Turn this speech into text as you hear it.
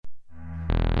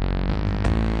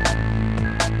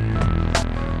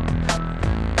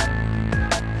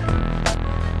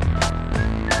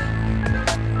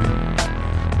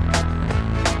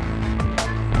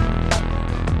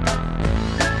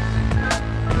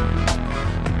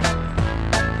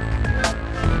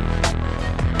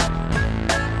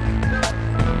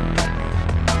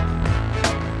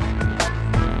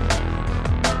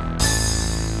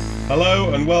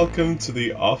and welcome to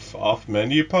the Off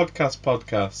Menu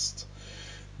podcast.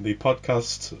 The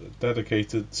podcast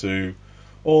dedicated to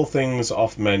all things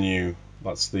off menu.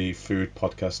 That's the food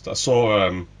podcast. I saw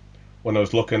when I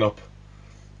was looking up,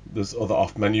 there's other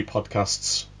off menu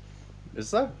podcasts.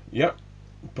 Is there? Yep,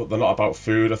 but they're not about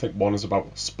food. I think one is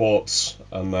about sports,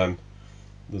 and then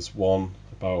there's one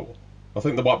about, I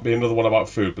think there might be another one about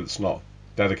food, but it's not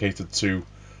dedicated to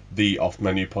the off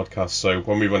menu podcast. So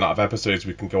when we run out of episodes,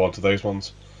 we can go on to those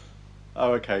ones.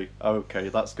 Oh, okay,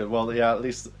 that's good. Well, yeah, at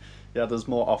least, yeah, there's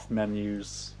more off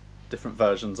menus, different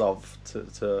versions of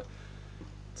to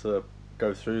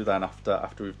go through then after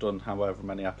we've done however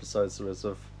many episodes there is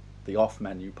of the off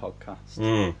menu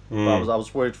podcast. But I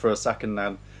was worried for a second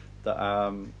then that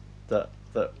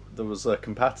there was a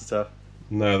competitor.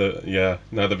 No,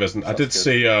 there isn't. I did good.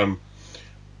 see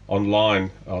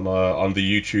online on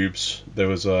the YouTubes there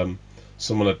was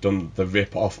someone had done the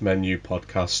Rip Off Menu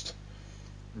podcast.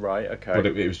 Right. Okay. But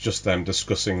it was just them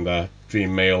discussing their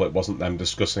dream meal. It wasn't them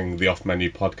discussing the off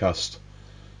menu podcast.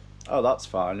 Oh, that's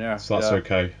fine. Yeah. So that's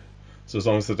okay. So as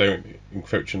long as they don't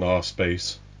encroach on our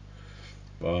space.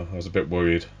 But I was a bit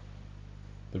worried.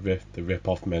 The Rip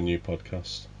Off Menu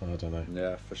podcast. I don't know.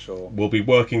 Yeah, for sure. We'll be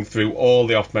working through all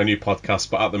the off menu podcasts,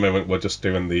 but at the moment we're just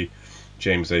doing the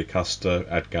James A. Caster,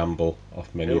 Ed Gamble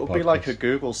off menu podcast. It'll be like a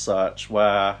Google search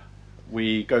where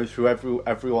we go through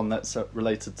everyone that's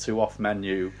related to off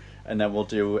menu, and then we'll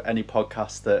do any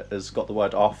podcast that has got the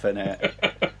word off in it.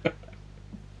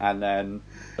 And then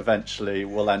eventually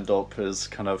we'll end up as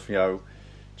kind of,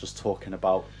 just talking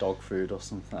about dog food or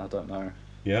something. I don't know.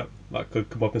 Yeah, that could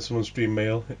come up in someone's dream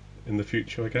mail in the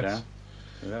future, I guess.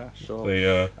 Yeah, sure.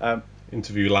 They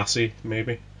interview Lassie,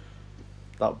 maybe.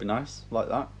 That would be nice, like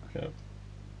that.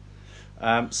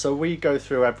 Yeah. So we go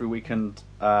through every week and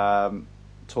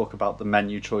talk about the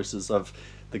menu choices of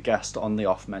the guest on the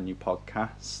Off Menu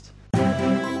podcast.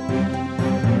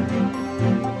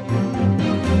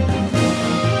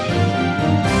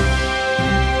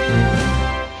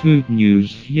 Food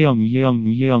news,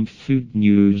 yum food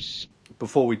news.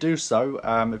 Before we do so,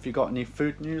 have you got any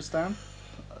food news, Dan?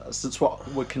 Since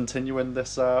we're continuing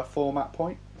this format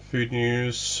point. Food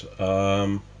news.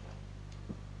 Have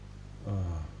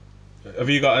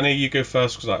you got any? You go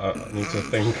first because I need to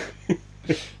think.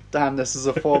 Dan, this is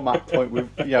a format point.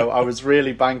 I was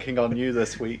really banking on you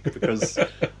this week because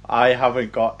I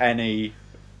haven't got any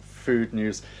food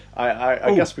news.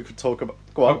 I guess we could talk about.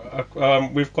 Go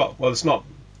on. We've got. Well, it's not.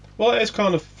 Well, it's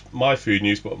kind of my food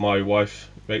news, but my wife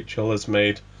Rachel has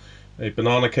made a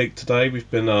banana cake today. We've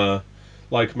been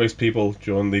like most people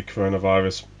during the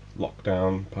coronavirus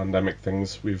lockdown pandemic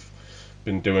things. We've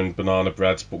been doing banana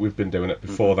breads, but we've been doing it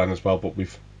before then as well. But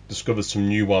we've discovered some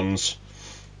new ones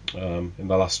in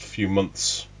the last few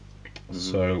months.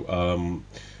 So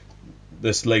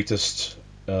this latest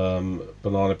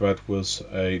banana bread was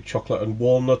a chocolate and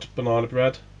walnut banana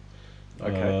bread.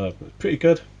 Okay. Pretty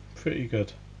good.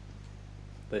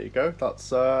 There you go.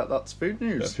 That's food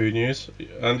news. Food news.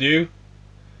 And you?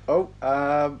 Oh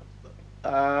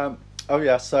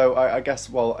yeah. So I guess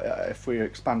if we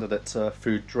expanded it to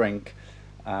food drink,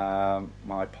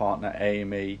 my partner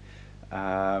Amy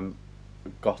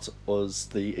got us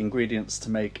the ingredients to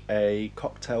make a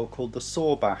cocktail called the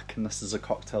Sawback, and this is a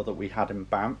cocktail that we had in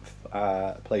Banff,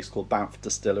 a place called Banff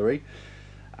Distillery,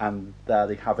 and there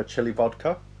they have a chili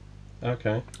vodka.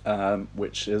 Okay.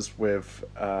 Which is with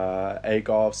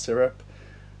agave syrup.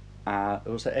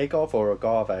 Was it agave or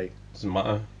agave? Doesn't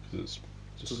matter. Cause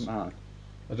it's Doesn't matter.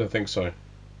 I don't think so.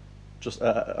 Just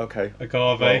okay.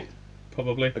 Agave,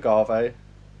 probably. Agave,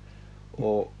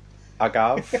 or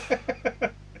agave.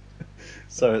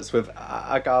 So it's with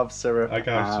agave syrup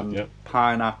and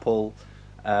pineapple,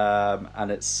 and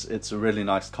it's a really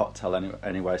nice cocktail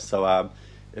anyway. So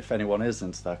if anyone is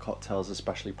into their cocktails,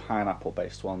 especially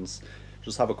pineapple-based ones,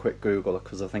 just have a quick Google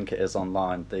because I think it is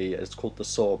online. It's called the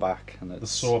Sawback, and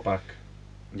it's the Sawback.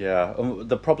 Yeah,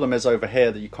 the problem is over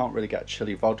here that you can't really get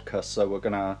chili vodka, so we're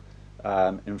gonna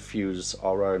infuse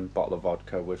our own bottle of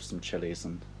vodka with some chilies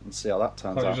and see how that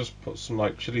turns out. You just put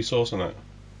some chili sauce in it.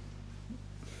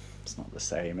 It's not the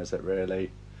same, is it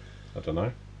really? I don't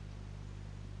know.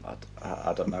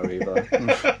 I don't know either.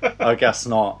 I guess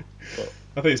not. But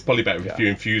I think it's probably better if you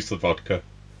infuse the vodka.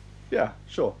 Yeah,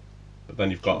 sure. But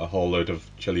then you've got a whole load of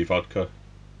chili vodka.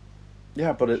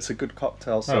 Yeah, but it's a good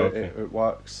cocktail, so it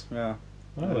works. Yeah.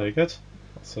 Oh, there you go.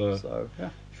 That's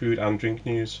food and drink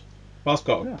news. Well, it's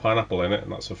got pineapple in it,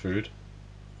 and that's a food.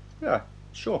 Yeah,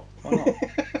 sure. Why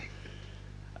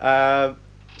not?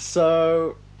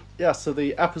 So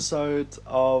the episode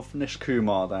of Nish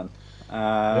Kumar then.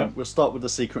 We'll start with the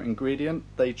secret ingredient.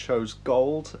 They chose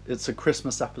gold. It's a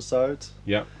Christmas episode.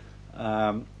 Yeah.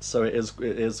 So it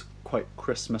is quite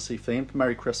Christmassy themed.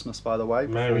 Merry Christmas, by the way.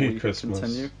 Merry Christmas.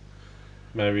 Continue.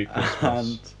 Merry Christmas.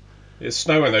 And it's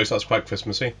snowing though, so that's quite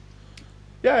Christmassy.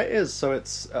 yeah, it is. So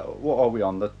it's what are we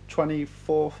on? The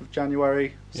 24th of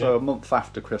January. So a month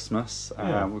after Christmas.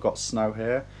 We've got snow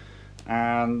here,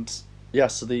 and yeah.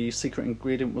 So the secret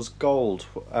ingredient was gold.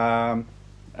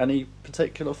 Any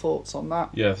particular thoughts on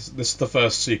that? Yes, this is the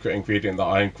first secret ingredient that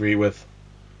I agree with.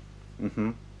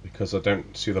 Mm-hmm. Because I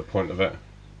don't see the point of it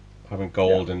having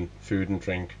gold in food and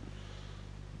drink.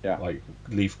 Yeah. Like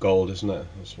leaf gold, isn't it?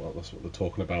 That's what they're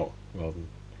talking about, rather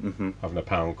than having a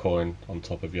pound coin on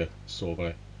top of your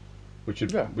sorbet,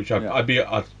 I'd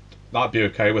be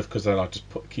okay with, because then I'd just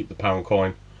keep the pound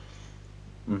coin.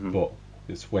 Mm-hmm. But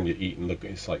it's when you're eating,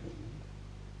 it's like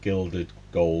gilded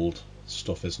gold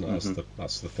stuff, isn't it?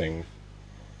 That's the thing.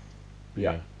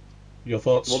 Yeah. Your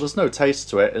thoughts? Well, there's no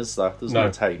taste to it, is there? There's no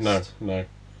taste. No.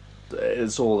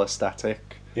 It's all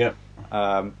aesthetic. Yeah.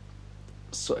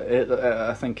 So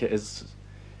I think it is.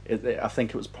 I think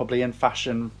it was probably in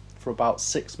fashion for about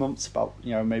 6 months,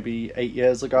 maybe 8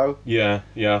 years ago. Yeah,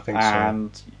 I think so.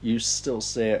 And you still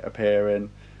see it appearing,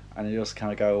 and you just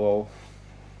kind of go, well,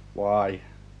 why?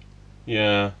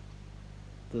 Yeah.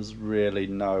 There's really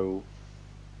no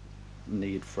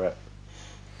need for it.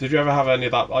 Did you ever have any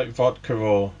of that, like vodka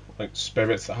or like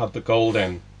spirits that had the gold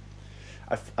in?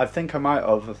 I think I might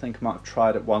have. I think I might have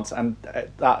tried it once, and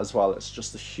that as well. It's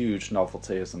just a huge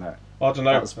novelty, isn't it? I don't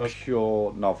know. That's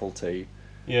pure novelty.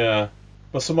 Yeah,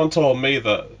 but someone told me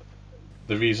that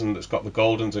the reason it's got the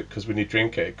gold in it, because when you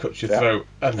drink it, it cuts your throat,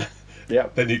 and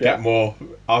then you get more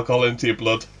alcohol into your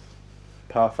blood.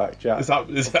 Perfect. Yeah. Is that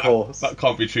that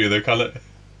can't be true though, can it?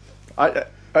 I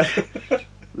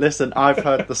listen. I've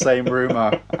heard the same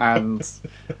rumor, and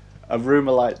a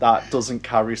rumor like that doesn't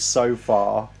carry so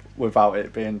far without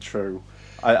it being true.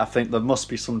 I think there must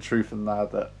be some truth in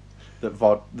there that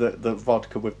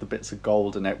vodka with the bits of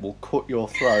gold in it will cut your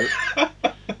throat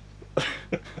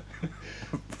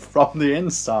from the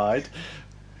inside.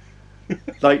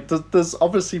 Like, there's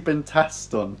obviously been tests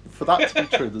done. For that to be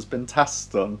true, there's been tests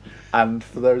done, and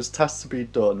for those tests to be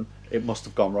done, it must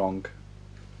have gone wrong.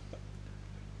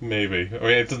 Maybe. I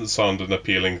mean, it doesn't sound an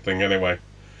appealing thing anyway.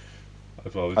 I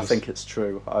think it's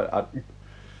true.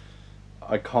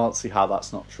 I can't see how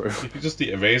that's not true. You could just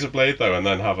eat a razor blade though, and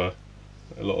then have a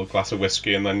little glass of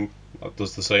whiskey, and then that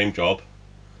does the same job.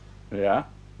 Yeah.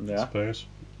 I suppose.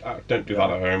 Don't do that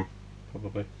at home,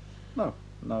 probably. No,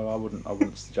 I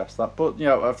wouldn't suggest that. But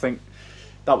I think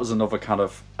that was another kind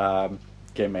of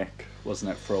gimmick,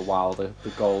 wasn't it, for a while? The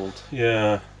gold.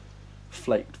 Yeah.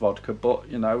 Flaked vodka, but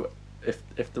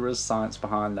if there is science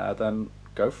behind there, then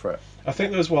go for it. I think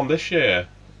there was one this year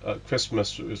at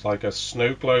Christmas. It was like a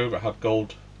snow globe. It had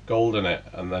gold in it,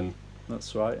 and then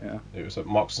that's right. Yeah. It was at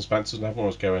Marks and Spencer's, and everyone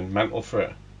was going mental for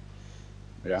it.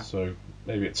 Yeah. So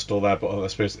maybe it's still there, but I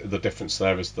suppose the difference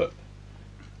there is that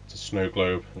it's a snow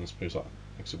globe, and I suppose that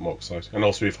makes it more exciting. And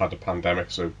also we've had a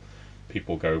pandemic, so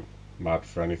people go mad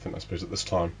for anything, I suppose, at this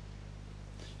time.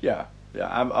 Yeah.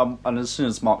 And as soon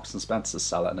as Marks and Spencer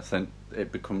sell anything,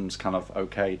 it becomes kind of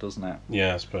okay, doesn't it?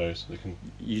 Yeah, I suppose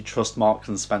you trust Marks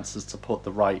and Spencer's to put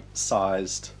the right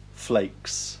sized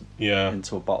flakes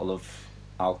into a bottle of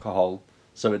alcohol,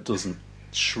 so it doesn't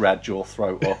shred your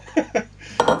throat up.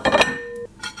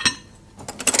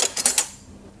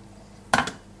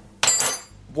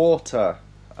 Water.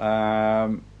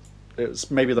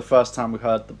 It's maybe the first time we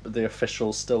heard the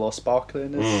official still or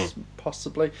sparkling is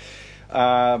possibly.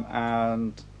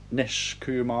 And Nish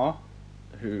Kumar,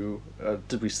 who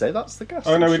did we say that's the guest?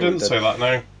 Oh no, we didn't say that.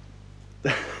 No,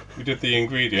 we did the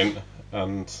ingredient,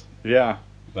 and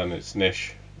then it's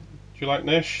Nish. Do you like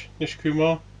Nish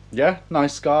Kumar? Yeah,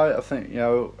 nice guy. I think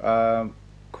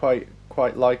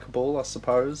quite likable, I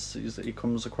suppose. He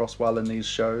comes across well in these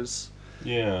shows.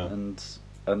 Yeah,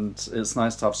 and it's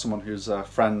nice to have someone who's a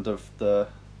friend of the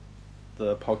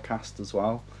podcast as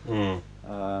well.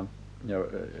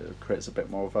 It creates a bit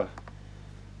more of a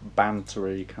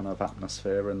bantery kind of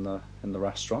atmosphere in the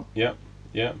restaurant. Yeah.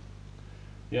 No,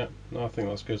 I think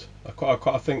that's good. I quite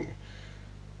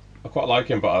like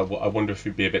him, but I wonder if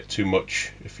he'd be a bit too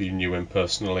much if you knew him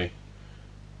personally.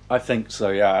 I think so.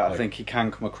 Yeah, I think he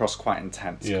can come across quite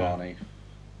intense, can't he?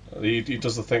 He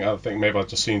does the thing. I think maybe I've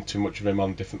just seen too much of him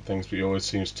on different things, but he always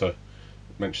seems to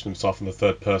mention himself in the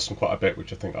third person quite a bit,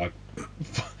 which I think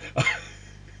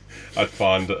I'd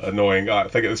find annoying. I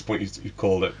think at this point he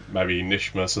called it Merry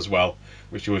Nishmas as well,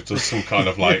 which always does some kind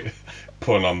of like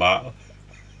pun on that.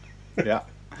 Yeah.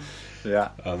 Yeah.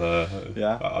 And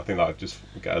yeah, I think that would just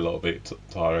get a little bit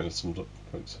tiring at some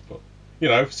points. But you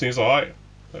know, seems alright.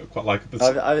 I quite like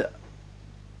it.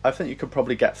 I think you could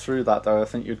probably get through that though. I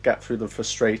think you'd get through the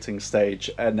frustrating stage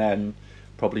and then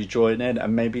probably join in,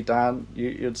 and maybe Dan,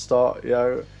 you'd start,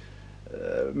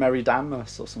 Merry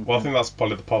Danmas or something. Well, I think that's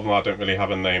probably the problem. I don't really have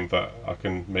a name that I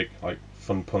can make like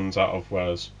fun puns out of,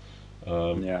 whereas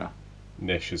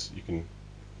Nish is you can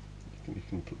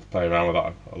play around with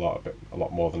that a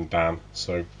lot more than Dan.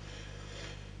 So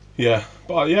yeah,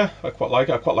 but yeah, I quite like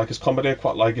it. I quite like his comedy. I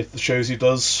quite like the shows he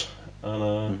does,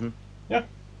 and yeah,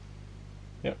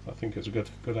 I think it's a good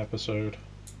episode.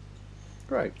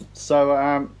 Great.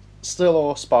 So still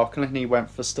or sparkling? He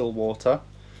went for still water.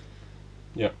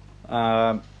 Yeah.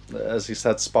 As you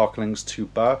said, sparkling's too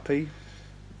burpy.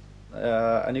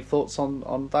 Any thoughts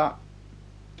on that?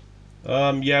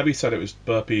 Yeah, we said it was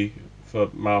burpy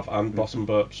for mouth and bottom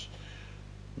burps.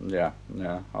 Yeah,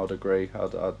 I'd agree.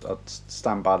 I'd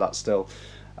stand by that still.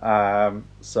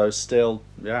 So still,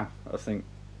 yeah, I think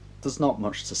there's not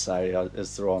much to say.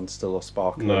 Is there on still or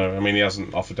sparkling? No, I mean he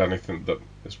hasn't offered anything that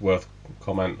is worth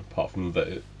comment apart from that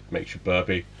it makes you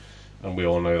burpy, and we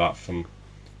all know that from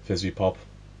Fizzy Pop,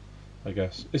 I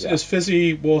guess. Is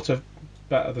fizzy water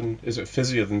better than? Is it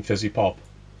fizzier than Fizzy Pop?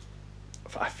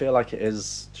 I feel like it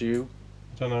is. Do you?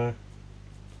 I don't know.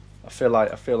 I feel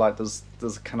like there's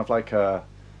kind of like a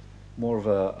more of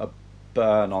a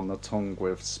burn on the tongue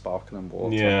with sparkling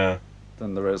water. Yeah.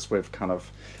 Than there is with kind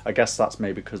of. I guess that's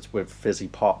maybe because with Fizzy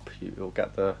Pop you'll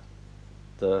get the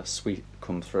sweet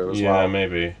come through as well. Yeah,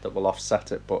 maybe that will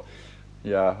offset it. But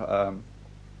yeah,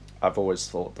 I've always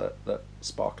thought that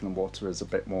sparkling water is a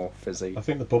bit more fizzy. I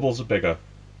think the bubbles are bigger.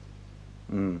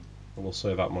 I will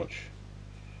say that much.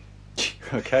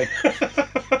 Okay.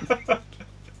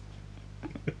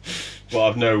 Well,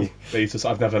 I've no basis.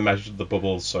 I've never measured the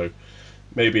bubbles, so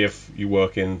maybe if you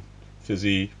work in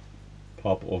Fizzy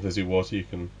Pop or Fizzy Water, you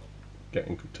can get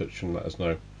in touch and let us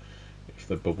know if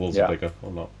the bubbles are bigger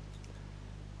or not.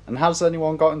 And has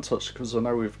anyone got in touch? Because I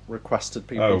know we've requested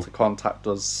people to contact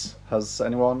us. Has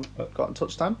anyone got in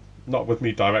touch, Dan? Not with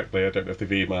me directly. I don't know if they've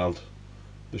emailed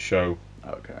the show.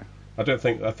 Okay. I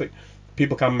think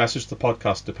people can message the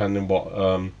podcast depending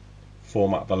what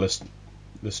format they're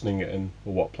listening it in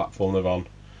or what platform they're on.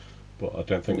 But I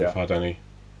don't think we've had any.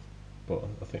 But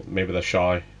I think maybe they're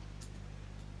shy.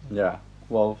 Yeah.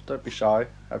 Well, don't be shy,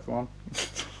 everyone.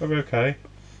 We're okay.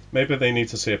 Maybe they need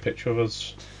to see a picture of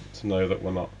us to know that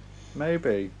we're not.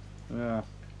 Maybe. Yeah.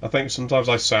 I think sometimes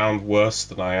I sound worse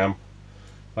than I am,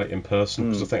 like in person,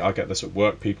 because I think I get this at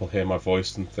work. People hear my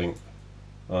voice and think,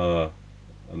 and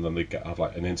then they have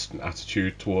like an instant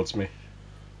attitude towards me.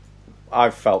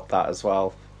 I've felt that as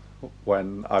well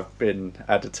when I've been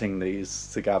editing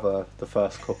these together. The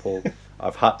first couple,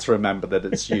 I've had to remember that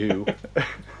it's you.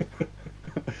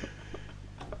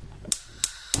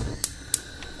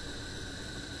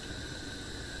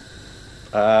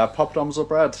 Poppadoms or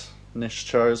bread? Nish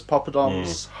chose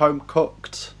poppadoms, home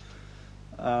cooked.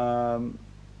 I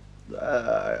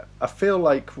feel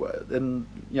like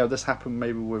this happened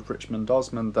maybe with Richmond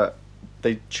Osmond, that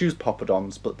they choose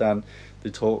poppadoms, but then they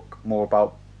talk more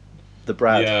about the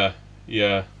bread.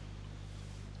 Yeah.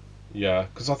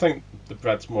 Because I think the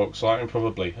bread's more exciting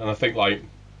probably, and I think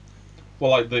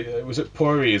was it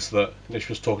Puri's that Nish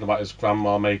was talking about his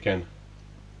grandma making.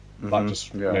 That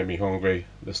just made me hungry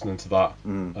listening to that,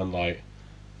 and I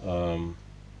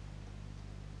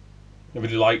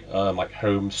really like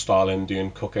home style Indian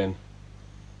cooking.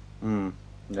 And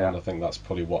I think that's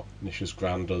probably what Nish's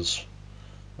gran does.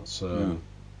 That's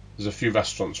there's a few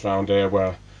restaurants around here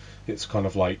where it's kind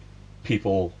of like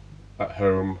people at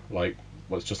home,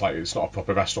 it's just like it's not a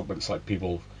proper restaurant, but it's like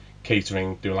people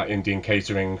catering, doing like Indian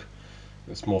catering.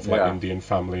 It's more for like Indian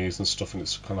families and stuff, and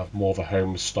it's kind of more of a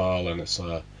home style, and it's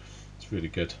really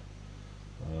good.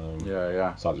 So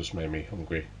that just made me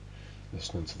hungry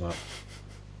listening to that.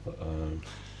 But,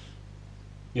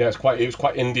 it was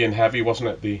quite Indian heavy, wasn't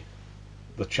it?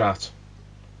 The chat.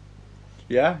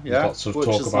 Yeah. Lots of which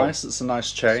talk is about, nice. It's a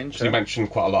nice change. So you mentioned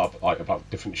quite a lot about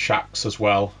different shacks as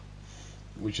well,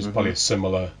 which is probably a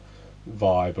similar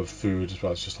vibe of food as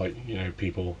well. It's just like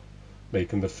people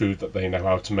making the food that they know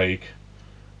how to make,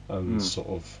 and sort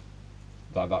of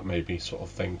that made me sort of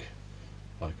think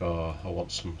like, I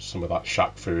want some of that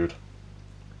shack food.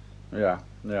 Yeah.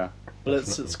 But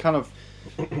it's kind of,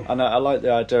 and I like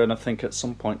the idea, and I think at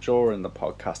some point during the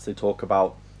podcast they talk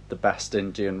about the best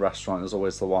Indian restaurant is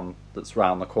always the one that's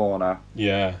round the corner.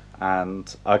 Yeah.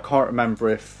 And I can't remember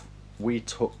if we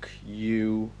took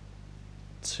you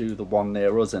to the one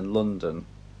near us in London.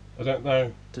 I don't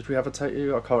know. Did we ever take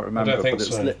you? I can't remember. I don't think but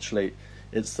it's so. literally,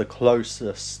 it's the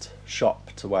closest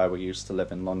shop to where we used to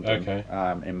live in London. Okay.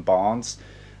 In Barnes,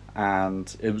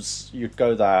 and you'd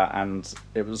go there, and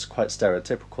it was quite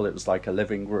stereotypical. It was like a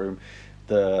living room.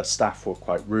 The staff were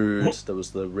quite rude. There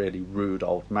was the really rude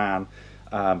old man,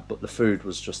 but the food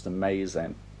was just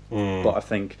amazing. But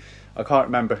I can't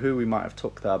remember who we might have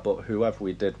took there, but whoever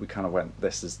we did, we kind of went,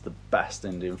 this is the best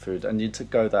Indian food. And you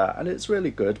go there, and it's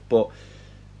really good, but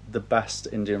the best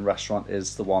Indian restaurant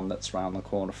is the one that's around the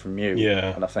corner from you.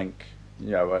 Yeah. And I think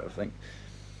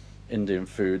Indian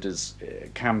food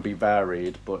can be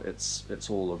varied, but it's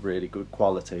all of really good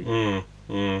quality.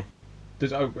 I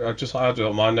had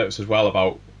on my notes as well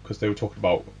about, because they were talking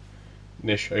about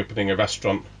Nish opening a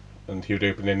restaurant, and he would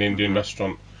open an Indian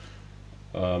restaurant.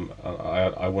 And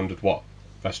I wondered what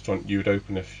restaurant you'd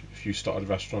open if you started a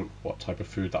restaurant, what type of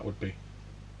food that would be.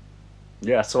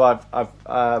 Yeah, so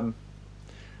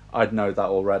I'd know that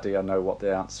already. I know what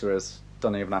the answer is.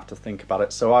 Don't even have to think about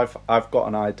it. So I've got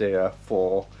an idea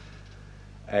for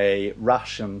a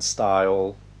ration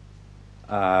style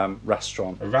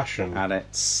restaurant. A ration? And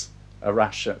it's a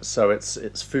ration. So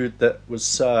it's food that was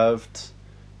served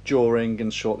during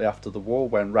and shortly after the war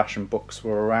when ration books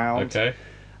were around. Okay.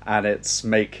 And it's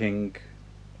making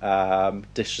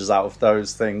dishes out of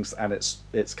those things, and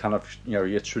it's kind of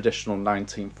your traditional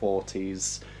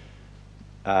 1940s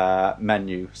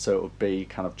menu. So it would be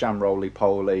kind of jam roly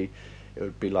poly. It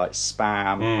would be like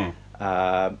spam,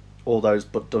 all those,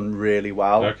 but done really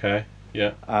well. Okay.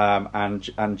 Yeah. And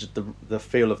the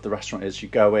feel of the restaurant is you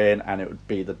go in, and it would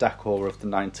be the decor of the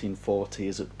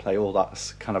 1940s. It would play all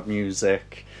that kind of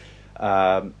music.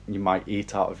 You might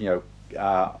eat out of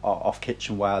off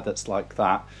kitchenware that's like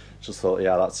that. Just thought,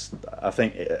 I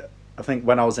think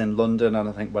when I was in London, and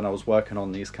I think when I was working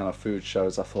on these kind of food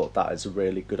shows, I thought that is a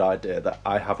really good idea that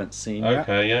I haven't seen yet.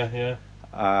 Okay, yeah.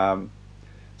 So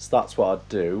that's what I'd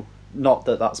do. Not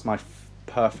that that's my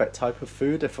perfect type of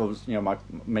food. If I was,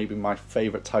 maybe my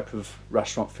favourite type of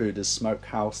restaurant food is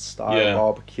smokehouse style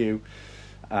barbecue.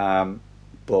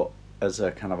 But as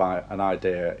a kind of an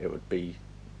idea, it would be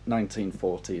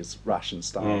 1940s ration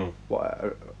style.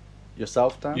 What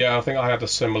yourself, Dan? Yeah, I think I had a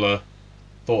similar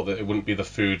thought that it wouldn't be the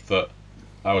food that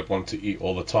I would want to eat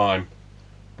all the time,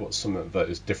 but something that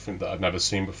is different that I've never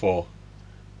seen before.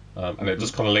 And it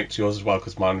just kind of linked to yours as well,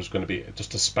 because mine was going to be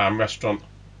just a spam restaurant.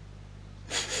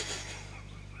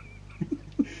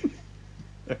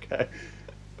 Okay.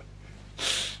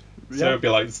 So it'd be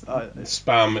like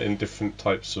spam in different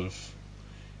types of,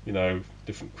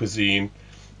 different cuisine.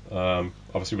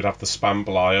 Obviously, we'd have the spam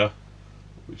balaya,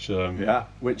 which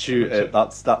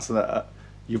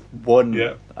you've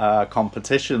won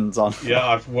competitions on. Yeah,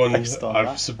 I've won.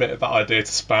 I've submitted that idea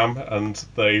to Spam, and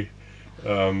they,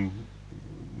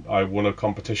 I won a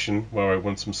competition where I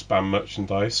won some Spam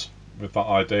merchandise with that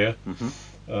idea.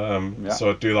 So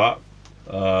I'd do that.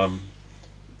 I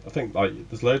think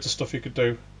there's loads of stuff you could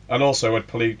do, and also I'd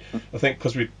probably, I think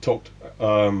because we talked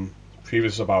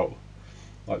previously about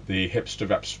like the hipster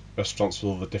restaurants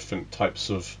with all the different types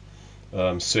of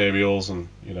cereals and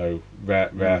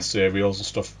rare cereals and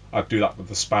stuff. I'd do that with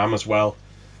the spam as well.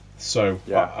 So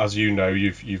as you know,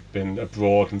 you've been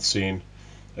abroad and seen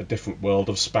a different world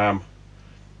of spam.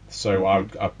 So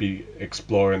I'd be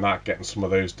exploring that, getting some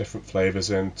of those different flavors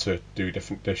in to do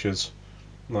different dishes.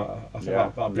 I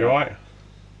think that'd be right.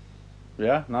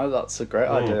 Yeah, no, that's a great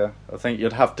idea. I think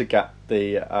you'd have to get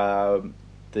the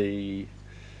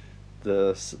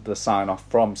sign off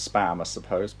from Spam, I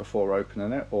suppose, before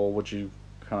opening it, or would you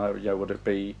kind of would it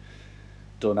be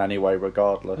done anyway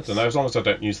regardless? I don't know. As long as I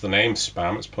don't use the name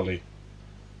Spam, it's probably.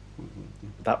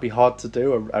 That'd be hard to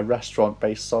do, a restaurant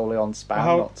based solely on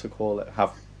spam, not to call it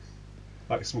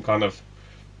like some kind of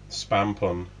spam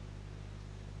pun.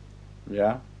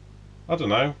 Yeah. I don't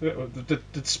know. Did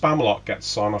Spamalot get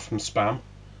sign off from Spam?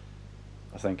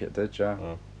 I think it did, yeah.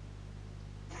 Oh.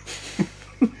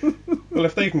 Well,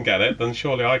 if they can get it, then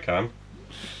surely I can.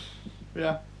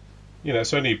 Yeah.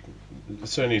 It's only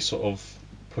sort of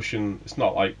pushing. It's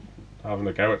not like having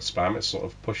a go at spam. It's sort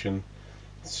of pushing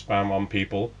spam on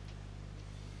people.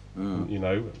 Marketing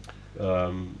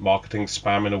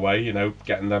spam in a way.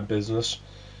 Getting their business.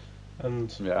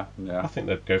 And I think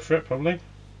they'd go for it probably.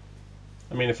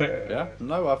 I mean, if it. Yeah.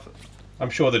 No, I'm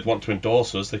sure they'd want to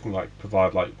endorse us. They can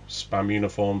provide spam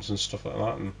uniforms and stuff like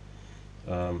that, and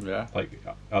like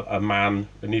a man.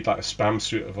 They need a spam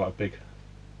suit of a big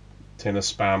tin of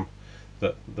spam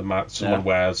that someone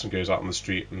wears and goes out on the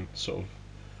street and sort of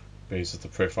raises the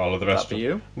profile of the restaurant.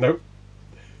 Would that be you? No.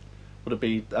 Would it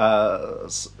be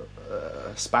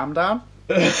Spam Dan?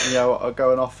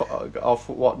 going off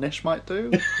what Nish might do,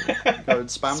 going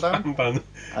spam down, ban.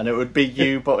 And it would be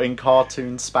you, but in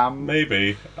cartoon spam.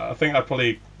 Maybe. I think I'd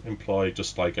probably employ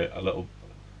just like a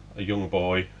young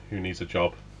boy who needs a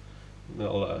job, a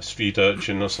little street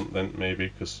urchin or something, maybe,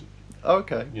 because.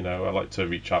 Okay. I like to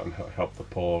reach out and help the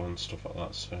poor and stuff like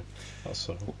that. So that's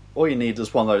all you need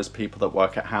is one of those people that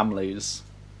work at Hamleys.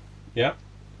 Yeah.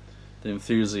 The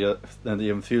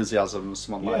enthusiasm of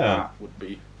someone like that would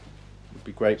be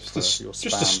great for your spam.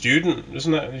 Just a student,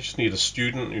 isn't it? You just need a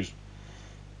student who's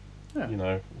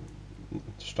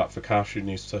strapped for cash, who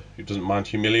doesn't mind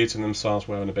humiliating themselves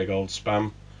wearing a big old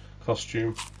spam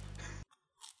costume.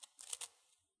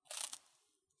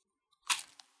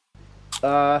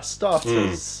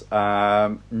 Starters.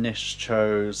 Nish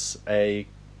chose a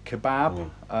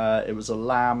kebab. It was a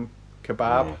lamb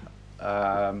kebab.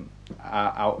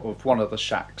 Out of one of the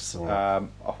shacks, out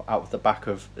of the back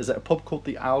of, is it a pub called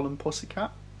the Owl and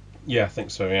Pussycat? Yeah, I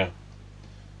think so.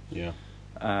 Yeah.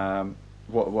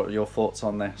 What are your thoughts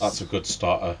on this? That's a good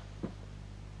starter.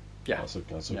 Yeah, that's a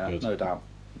good. No doubt.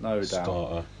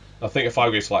 Starter. I think if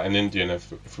I go to like an Indian,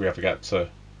 if we ever get to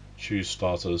choose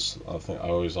starters, I think I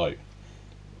always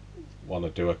want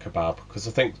to do a kebab, because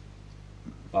I think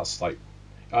that's I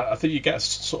think you get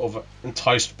sort of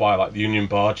enticed by like the onion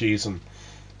bhajis and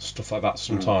stuff like that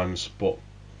sometimes, but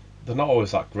they're not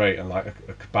always that great. And like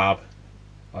a kebab,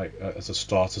 as a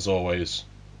start, they're always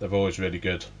really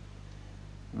good.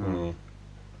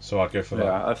 So I'd go for that.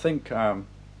 Yeah, I think I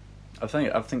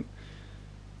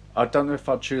don't know if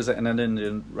I'd choose it in an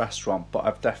Indian restaurant, but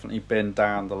I've definitely been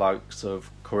down the likes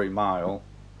of Curry Mile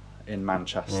in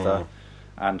Manchester.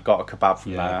 And got a kebab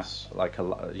from there, like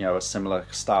a similar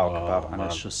style kebab, and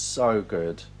it's just so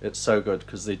good. It's so good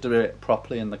because they do it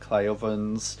properly in the clay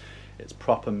ovens. It's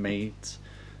proper meat.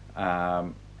 They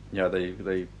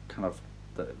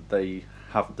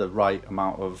have the right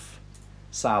amount of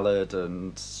salad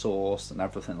and sauce and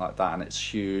everything like that, and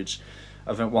it's huge.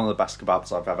 I think one of the best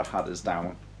kebabs I've ever had is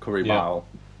down Curry Mile.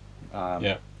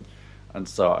 And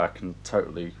so I'm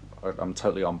totally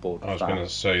on board with that. I was going to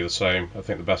say the same. I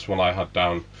think the best one I had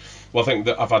down... Well, I think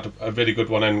that I've had a really good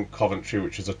one in Coventry,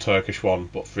 which is a Turkish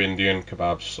one, but for Indian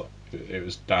kebabs, it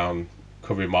was down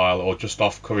Curry Mile, or just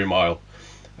off Curry Mile,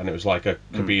 and it was like a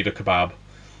kabida kebab,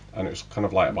 and it was kind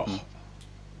of like about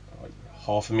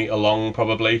half a metre long,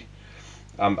 probably,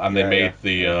 and they made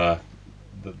the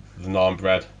naan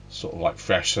bread sort of like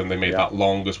fresh, and they made that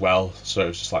long as well, so it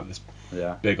was just like this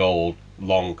big old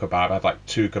long kebab. I had like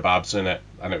 2 kebabs in it,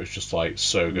 and it was just like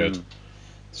so good.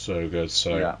 So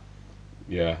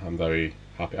I'm very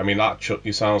happy. I mean, that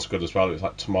chutney sounds good as well. It's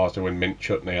like tomato and mint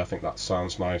chutney. I think that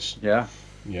sounds nice. So I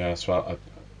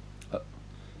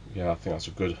think that's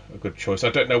a good choice. I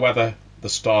don't know whether the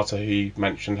starter he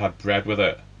mentioned had bread with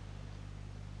it.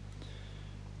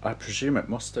 I presume it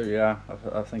must do. I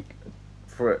think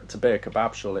for it to be a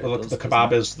kebab, surely it does. The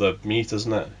kebab is the meat,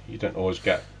 isn't it? You don't always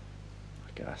get.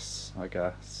 I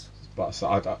guess. But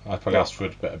I'd probably ask for a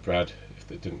bit of bread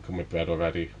if it didn't come with bread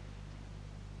already.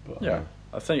 But,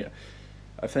 I think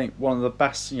one of the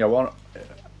best, a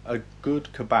good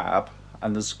kebab,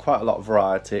 and there's quite a lot of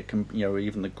variety. It can,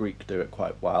 even the Greek do it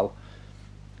quite well.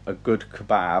 A good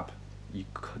kebab,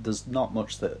 there's not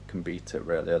much that can beat it,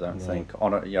 really. I don't think,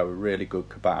 on a really good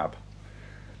kebab.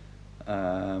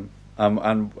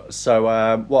 And so,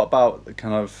 what about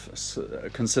kind of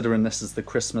considering this is the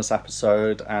Christmas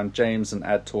episode, and James and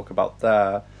Ed talk about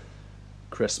their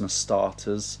Christmas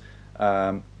starters?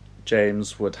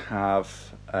 James would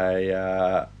have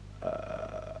a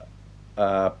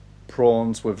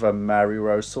prawns with a Mary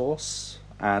Rose sauce,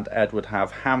 and Ed would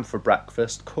have ham for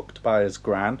breakfast, cooked by his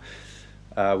gran,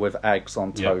 with eggs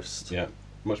on toast. Yeah,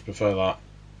 much prefer that.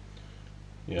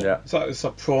 Yeah. It's a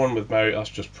prawn with Mary.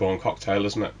 That's just prawn cocktail,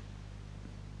 isn't it?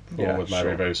 Prawn with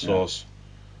Mary Rose sauce.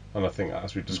 And I think,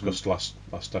 as we discussed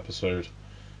last episode,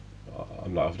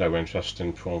 I'm not of no interest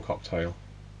in prawn cocktail.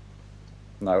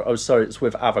 No, it's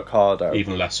with avocado.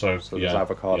 Even less so. So there's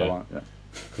avocado on it.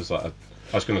 Because I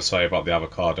was going to say about the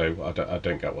avocado, I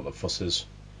don't get what the fuss is.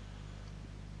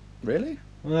 Really?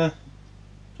 Nah.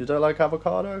 You don't like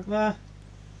avocado? Nah.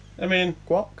 I mean,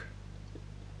 guac.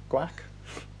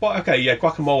 Well, okay,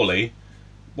 guacamole.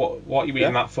 What are you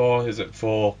eating that for? Is it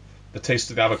for the taste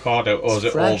of the avocado, or is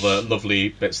it fresh? All the lovely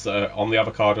bits that are on the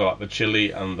avocado, like the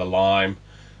chili and the lime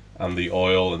and the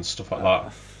oil and stuff like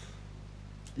that?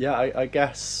 Yeah, I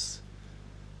guess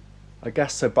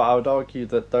so, but I would argue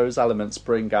that those elements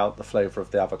bring out the flavour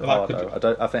of the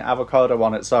avocado. I think avocado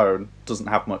on its own doesn't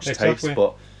have much taste,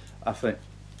 but I think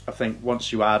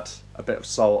once you add a bit of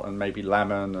salt and maybe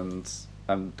lemon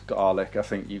and garlic, I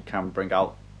think you can bring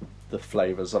out the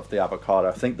flavours of the avocado.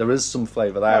 I think there is some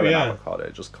flavour there in avocado.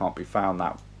 It just can't be found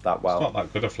that well. It's not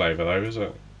that good a flavour though, is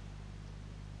it?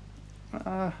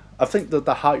 I think that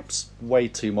the hype's way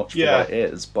too much for what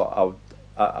it is, but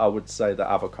I would say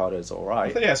that avocado is all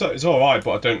right. Yeah, it's all right,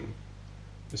 but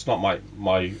it's not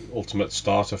my ultimate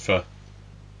starter for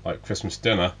like Christmas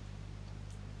dinner.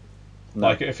 No.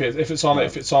 Like if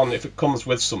it comes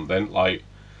with something, like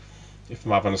if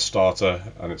I'm having a starter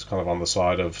and it's kind of on the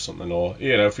side of something, or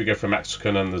if we go for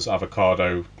Mexican and there's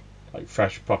avocado, like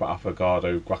fresh proper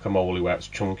avocado guacamole where it's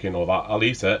chunky and all that, I'll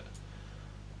eat it.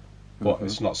 But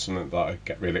it's not something that I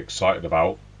get really excited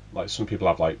about. Like some people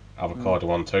have like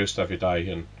avocado on toast every day,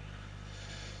 and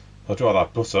I'd rather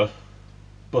have butter.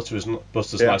 Butter's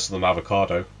nicer than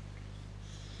avocado.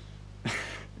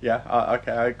 Okay,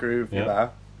 I agree with you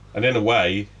there. And in a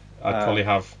way, I'd probably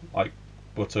have like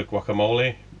butter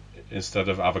guacamole instead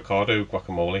of avocado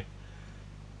guacamole.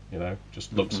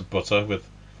 Just lumps of butter with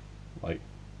like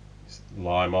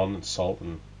lime on and salt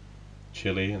and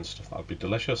chili and stuff. That'd be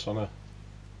delicious on a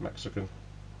Mexican,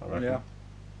 I reckon.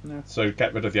 Yeah. So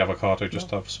get rid of the avocado, just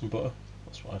have some butter.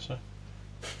 That's what I say.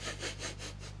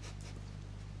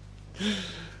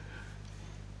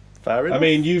 Fair enough. I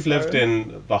mean, you've lived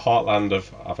in the heartland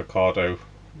of avocado,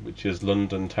 which is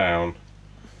London town.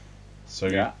 So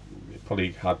you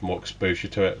probably had more exposure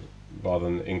to it rather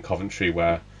than in Coventry,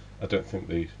 where I don't think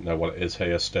they know what it is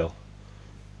here still.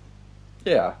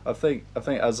 Yeah, I think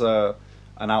as an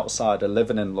outsider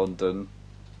living in London,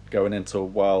 going into a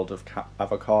world of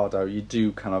avocado, you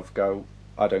do kind of go,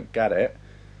 I don't get it,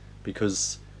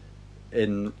 because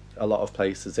in a lot of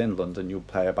places in London you'll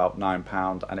pay about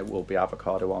 £9 and it will be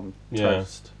avocado on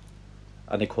toast,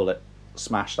 and they call it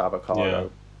smashed avocado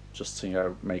just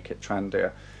to make it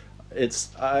trendier. It's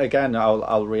again,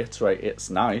 I'll reiterate, it's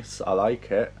nice, I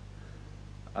like it,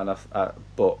 and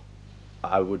but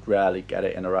I would rarely get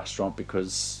it in a restaurant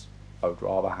because I would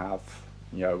rather have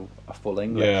a full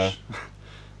English.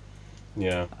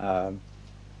 But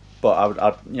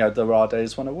I'd there are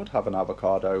days when I would have an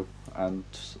avocado and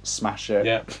smash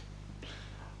it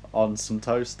on some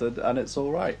toast, and it's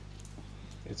all right.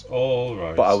 It's all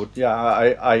right. But I would,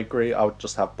 I agree. I would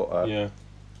just have butter. Yeah.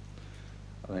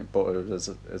 I think butter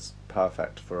is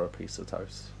perfect for a piece of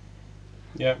toast.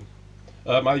 Yeah.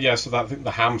 So I think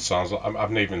the ham sounds. I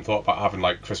haven't even thought about having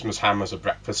like Christmas ham as a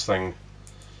breakfast thing.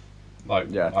 Like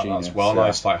genius, that's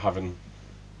nice. Like having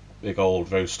big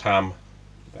old roast ham,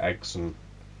 eggs, and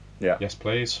yes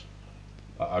please.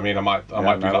 I mean, I might do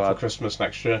that for Christmas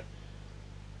next year.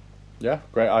 Yeah,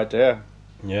 great idea.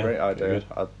 Yeah, great idea.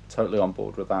 I'm totally on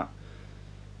board with that.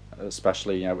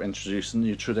 Especially introducing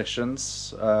new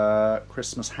traditions.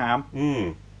 Christmas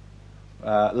ham,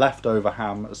 leftover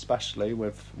ham, especially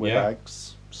with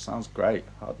eggs. Sounds great.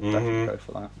 I'd definitely go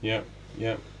for that. Yeah.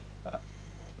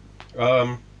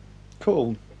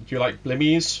 Cool. Do you like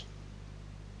blimmies?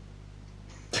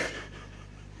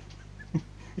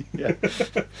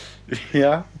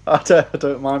 Yeah. I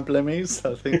don't mind blimmies.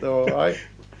 I think they're all right.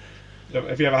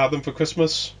 Have you ever had them for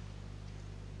Christmas?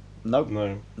 Nope.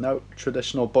 No.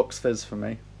 Traditional Bucks Fizz for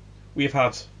me. We've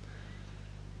had.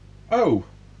 Oh,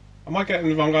 am I getting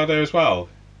the wrong idea as well?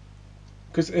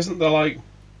 Because isn't there like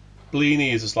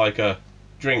blinis is like a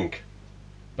drink,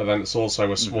 but then it's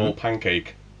also a small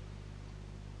pancake.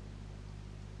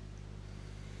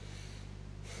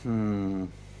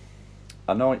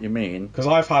 I know what you mean. Because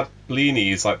I've had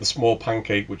blinis, like the small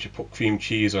pancake which you put cream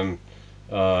cheese and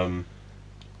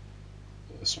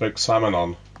smoked salmon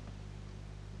on.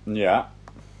 Yeah.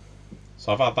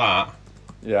 So I've had that.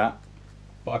 Yeah.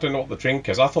 But I don't know what the drink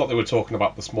is. I thought they were talking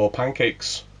about the small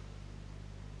pancakes.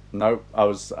 No, I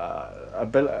was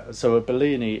so a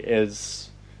Bellini it's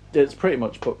pretty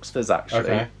much Bucks Fizz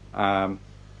actually. Okay.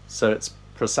 So it's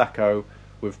prosecco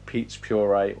with peach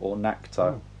puree or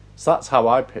nectar. So that's how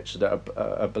I pictured it,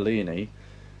 a Bellini.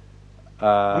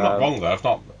 I'm not wrong though. I've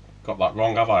not got that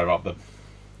wrong, have I, about the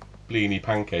Bellini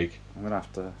pancake? I'm gonna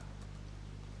have to.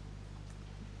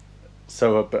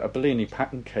 So a Bellini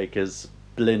pancake is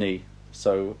blini.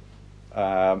 So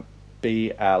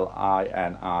Blini.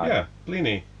 Yeah,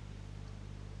 Blini.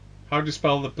 How do you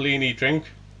spell the Blini drink?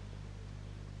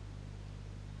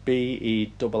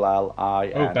 Bellini.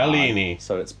 Oh, Bellini.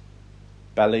 So it's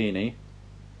Bellini.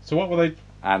 So what were they?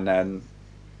 And then.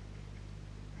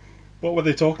 What were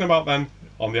they talking about then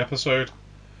on the episode?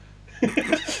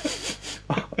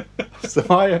 So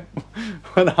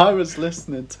when I was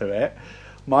listening to it,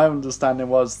 my understanding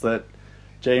was that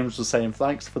James was saying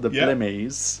thanks for the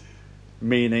blimmies,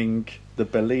 meaning the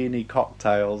Bellini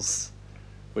cocktails,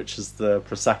 which is the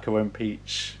prosecco and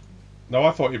peach. No,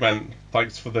 I thought you meant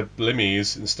thanks for the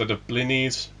blimmies instead of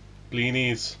blinis.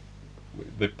 blinis,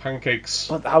 the pancakes.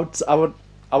 But I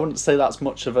wouldn't say that's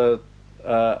much of a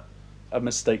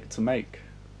mistake to make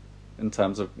in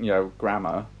terms of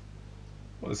grammar.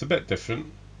 Well, it's a bit different.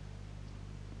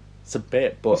 It's a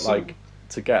bit, but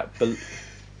to get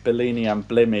Bellini and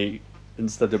Blimmy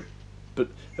instead of, but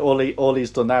all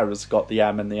he's done there is got the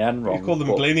M and the N wrong. You call them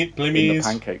Blimmies in the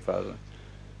pancake version.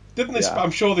 Didn't they?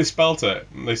 I'm sure they spelt it.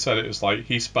 And they said it was like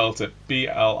he spelt it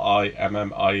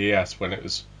Blimmies when it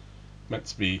was meant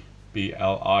to be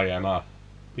Blinis.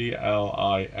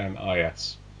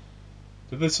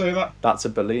 Did they say that? That's a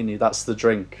Bellini. That's the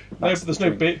drink. No, but there's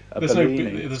no B. There's no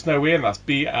B. There's no E in that.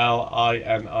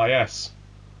 Blinis.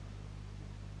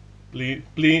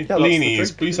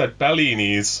 Blinis. But you said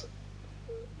Bellinis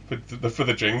for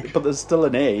the drink. But there's still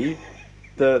an E.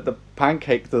 The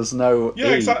pancake, there's no E.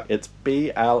 Exactly. It's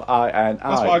Blini.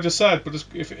 That's what I just said. But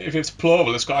if it's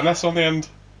plural, it's got an S on the end.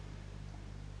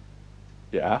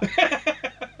 Yeah.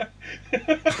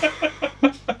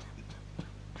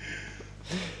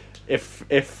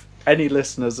 If any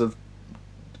listeners have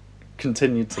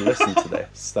continued to listen to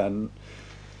this, then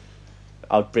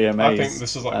I'd be amazed. I think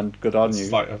this is and good on you. This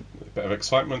is like a bit of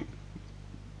excitement.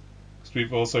 Because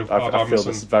we've also I feel this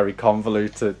is very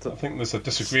convoluted. I think there's a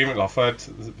disagreement. I've heard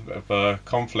a bit of a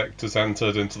conflict has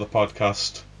entered into the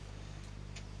podcast.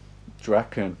 Do you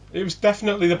reckon? It was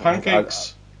definitely the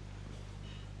pancakes.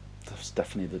 That was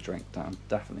definitely the drink, Dan.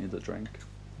 Definitely the drink.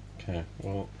 Okay,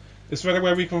 well, is there any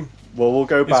way we can... Well, we'll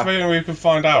go back. Is there any way we can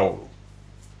find out?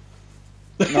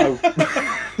 No.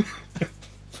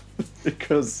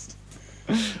 Because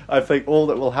I think all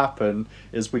that will happen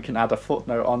is we can add a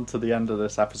footnote onto the end of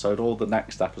this episode or the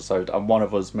next episode, and one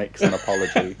of us makes an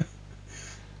apology.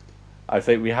 I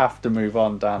think we have to move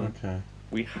on, Dan. Okay.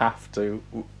 We have to.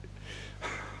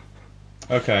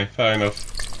 Okay, fair enough.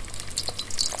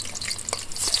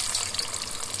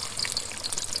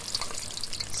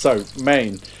 So,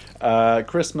 Maine,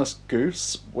 Christmas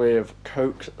goose with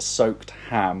Coke-soaked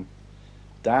ham.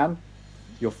 Dan,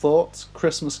 your thoughts?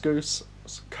 Christmas goose,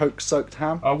 Coke-soaked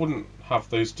ham? I wouldn't have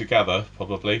those together,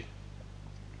 probably.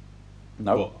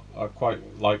 No. But I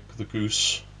quite like the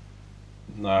goose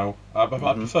now. I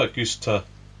prefer goose to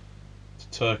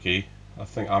turkey. I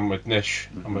think I'm with Nish.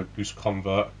 I'm a goose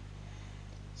convert.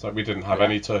 It's like we didn't have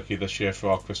any turkey this year for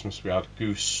our Christmas. We had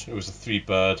goose. It was a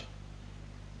 3-bird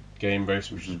game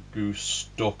roast, which was goose,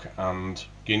 duck, and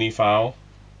guinea fowl.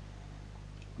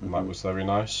 And that was very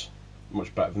nice.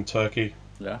 Much better than turkey.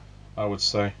 Yeah. I would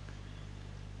say.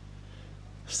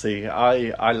 See,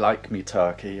 I like me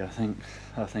turkey. I think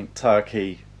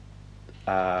turkey.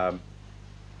 I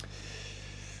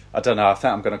don't know. I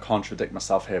think I'm going to contradict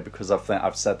myself here because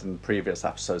I've said in previous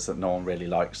episodes that no one really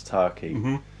likes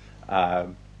turkey, but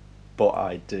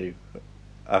I do.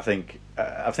 I think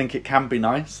it can be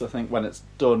nice. I think when it's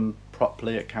done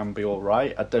properly, it can be all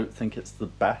right. I don't think it's the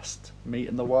best meat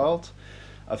in the world.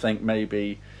 I think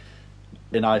maybe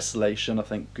in isolation, I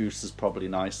think goose is probably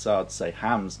nicer. I'd say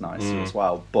ham's nicer as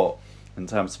well. But in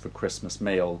terms of a Christmas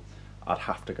meal, I'd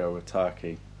have to go with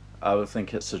turkey. I would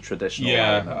think it's a traditional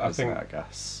element, I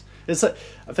guess. I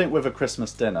think with a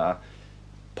Christmas dinner,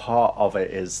 part of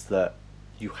it is that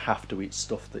you have to eat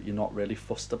stuff that you're not really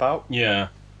fussed about. Yeah,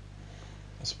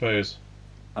 I suppose.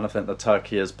 And I think the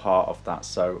turkey is part of that.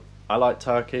 So I like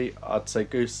turkey. I'd say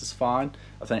goose is fine.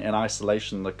 I think in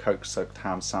isolation, the Coke-soaked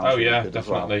ham sounds really good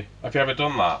definitely. as well. Have you ever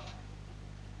done that?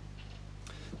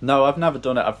 No, I've never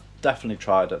done it. I've definitely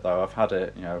tried it though. I've had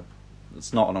it.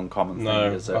 It's not an uncommon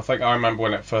thing, is it? I think I remember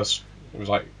when it was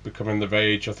like becoming the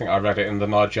rage. I think I read it in the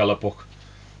Nigella book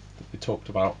that they talked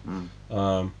about.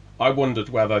 I wondered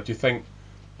whether, do you think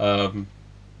with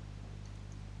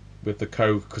the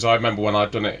Coke, because I remember when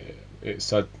I'd done it, it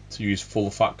said to use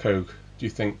full fat Coke. Do you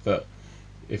think that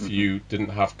if you didn't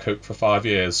have Coke for 5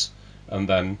 years and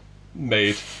then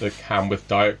made the ham with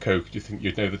Diet Coke, do you think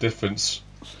you'd know the difference?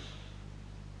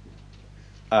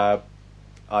 I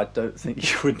don't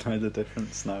think you would know the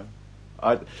difference, no.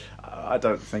 I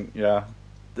don't think,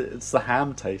 it's the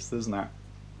ham taste, isn't it?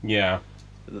 Yeah.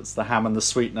 It's the ham and the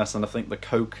sweetness, and I think the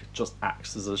Coke just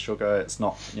acts as a sugar. It's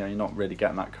not, you're not really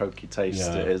getting that cokey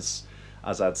taste. Yeah. It is,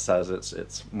 as Ed says,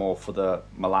 it's more for the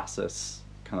molasses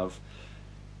kind of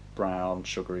brown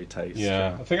sugary taste.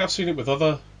 Yeah, I think I've seen it with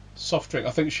other soft drink.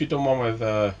 I think she'd done one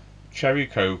with cherry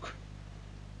Coke.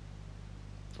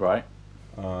 Right.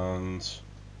 And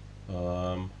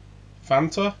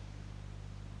Fanta.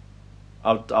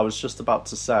 I was just about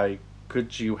to say,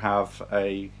 could you have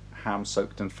a ham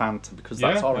soaked in Fanta, because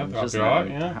that's orange, isn't it? Right,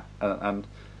 yeah. And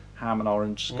ham and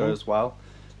orange goes well.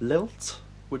 Lilt?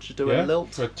 Would you do a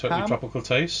lilt? For a totally tropical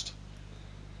taste.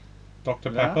 Dr.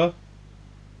 Pepper.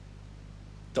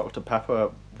 Dr.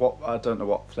 Pepper. What, I don't know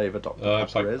what flavour Dr. Pepper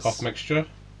it's like is. cough mixture.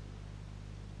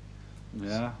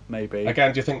 Yeah, maybe.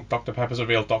 Again, do you think Dr. Pepper's a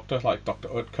real doctor, like Dr.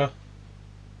 Utker?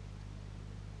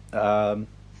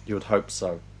 You would hope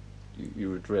so. You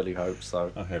would really hope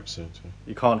so. I hope so too.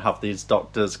 You can't have these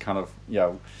doctors kind of,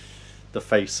 the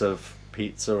face of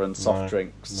pizza and soft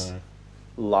drinks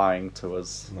lying to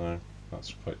us. No,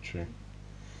 that's quite true.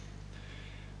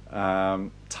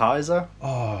 Tizer?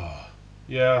 Oh,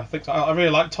 yeah, I think I really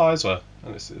like Tizer,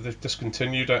 and they've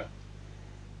discontinued it.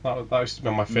 That used to be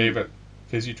my favourite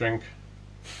fizzy drink.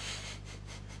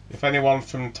 If anyone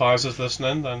from Tizer's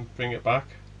listening, then bring it back.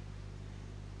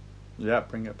 Yeah,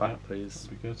 bring it back, please.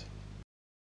 That'd be good.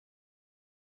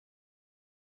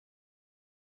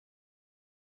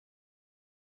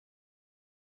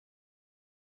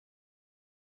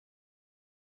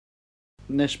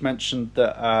 Nish mentioned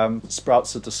that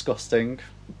sprouts are disgusting,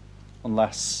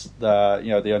 unless the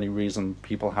only reason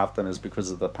people have them is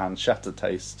because of the pancetta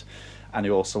taste, and he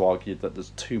also argued that there's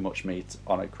too much meat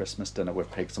on a Christmas dinner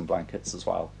with pigs and blankets as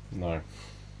well. No.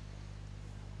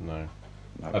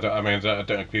 I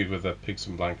don't agree with the pigs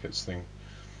and blankets thing.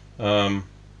 You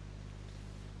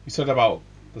said about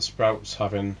the sprouts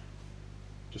having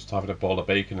a bowl of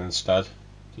bacon instead,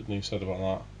 didn't you? Said about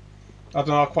that. I don't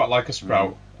know. I quite like a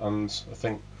sprout, and I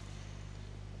think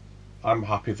I'm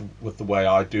happy with the way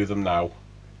I do them now.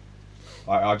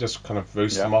 I just kind of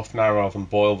roast them off now rather than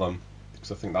boil them,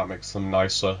 because I think that makes them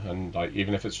nicer. And like,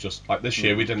 even if it's just like this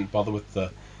year, we didn't bother with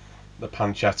the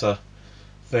pancetta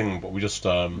thing, but we just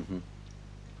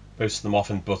roasted them off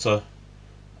in butter,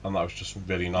 and that was just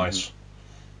really nice.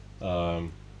 A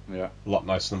lot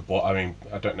nicer than I mean,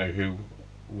 I don't know who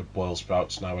would boil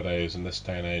sprouts nowadays in this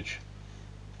day and age,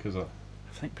 because I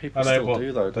think people still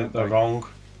do though. They're wrong,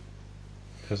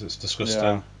 because it's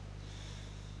disgusting.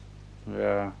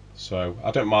 Yeah. So I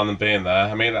don't mind them being there.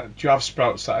 I mean, do you have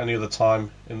sprouts at any other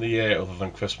time in the year other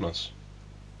than Christmas?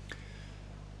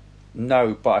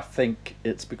 No, but I think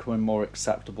it's becoming more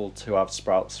acceptable to have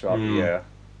sprouts throughout the year.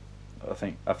 I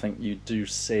think you do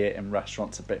see it in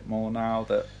restaurants a bit more now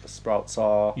that the sprouts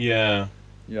are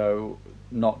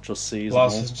not just seasonal. Well, I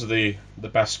was listening to the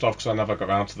best of, because I never got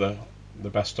around to the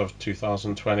best of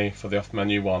 2020 for the off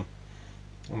menu one,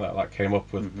 and that came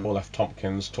up with Paul F.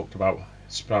 Tompkins talked about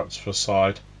sprouts for a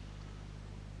side.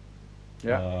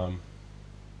 And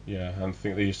I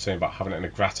think they used to say about having it in a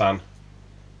gratin,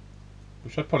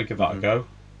 which I'd probably give that a go.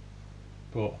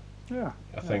 But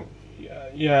I think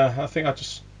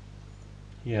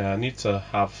I need to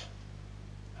have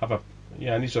I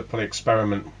need to probably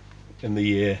experiment in the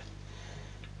year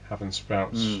having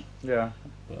sprouts. But,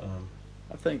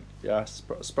 I think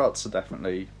sprouts are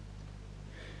definitely.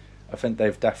 I think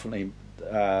they've definitely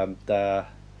they're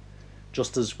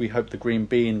just as we hope the green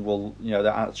bean will,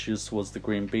 the attitudes towards the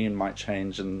green bean might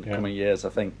change in the coming years. I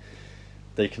think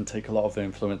they can take a lot of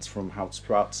influence from how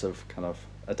sprouts have kind of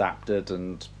adapted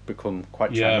and become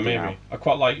quite trendy now. I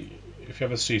quite like if you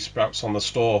ever see sprouts on the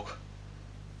stalk.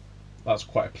 That's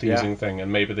quite a pleasing thing,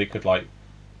 and maybe they could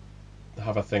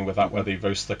have a thing with that where they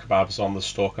roast the kebabs on the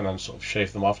stalk and then sort of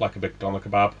shave them off like a big doner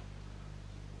kebab.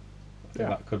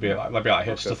 That could be a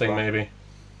hipster thing, maybe.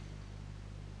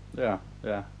 Yeah.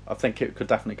 I think it could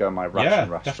definitely go in my ration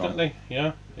restaurant. Definitely.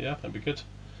 Yeah, that'd be good.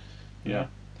 Yeah.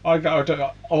 I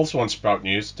also on Sprout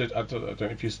News. I don't know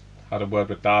if you had a word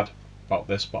with Dad about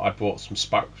this, but I bought some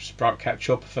Sprout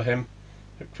ketchup for him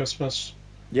at Christmas.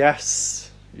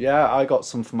 Yes. Yeah, I got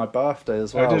some for my birthday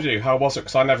as well. Oh, did you? How was it?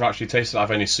 Because I never actually tasted it.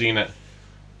 I've only seen it.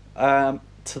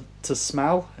 To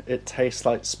smell, it tastes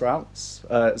like Sprouts.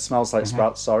 It smells like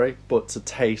Sprouts, sorry. But to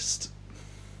taste,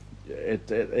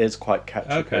 it is quite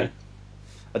ketchupy. Okay.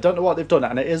 I don't know what they've done,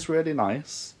 and it is really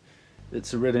nice.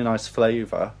 It's a really nice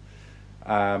flavour,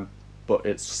 but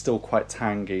it's still quite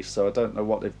tangy. So I don't know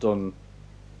what they've done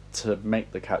to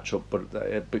make the ketchup, but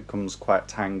it becomes quite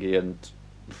tangy, and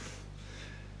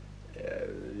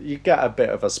you get a bit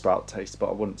of a Sprout taste, but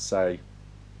I wouldn't say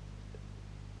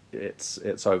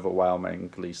it's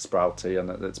overwhelmingly sprouty, and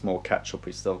it's more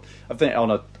ketchupy still. I think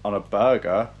on a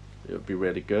burger it would be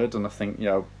really good, and I think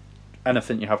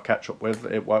anything you have ketchup with,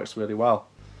 it works really well.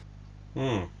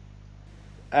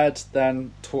 Ed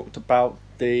then talked about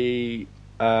the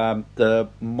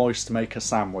Moist Maker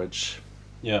sandwich.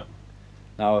 Yeah.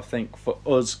 Now I think for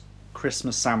us,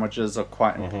 Christmas sandwiches are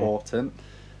quite important.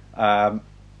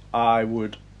 I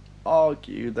would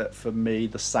argue that for me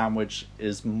the sandwich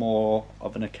is more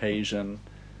of an occasion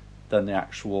than the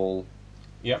actual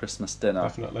Christmas dinner.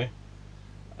 Definitely.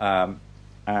 And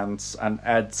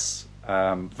Ed's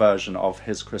version of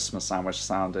his Christmas sandwich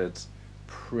sounded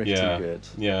pretty good.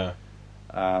 Yeah.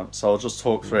 So I'll just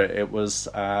talk through it.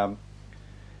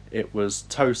 It was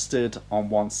toasted on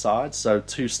one side, so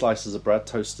 2 slices of bread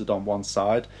toasted on one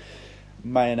side,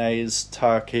 mayonnaise,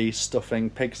 turkey, stuffing,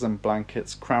 pigs and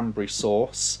blankets, cranberry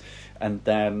sauce, and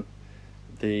then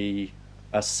a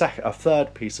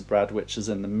third piece of bread which is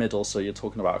in the middle, so you're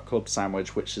talking about a club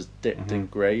sandwich which is dipped in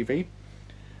gravy.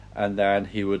 And then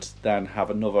he would then have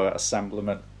another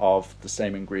assemblement of the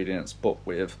same ingredients but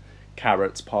with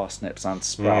carrots, parsnips and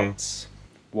sprouts.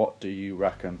 What do you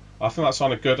reckon? I think that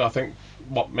sounded good. I think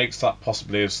what makes that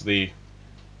possibly is the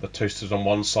toasted on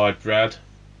one side bread.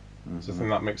 So I think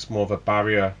that makes more of a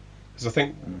barrier. Because I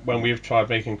think when we've tried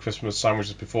making Christmas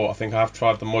sandwiches before, I think I've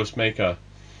tried the Moist Maker.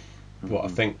 But I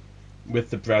think with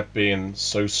the bread being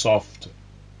so soft,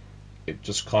 it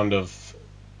just kind of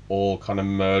all kind of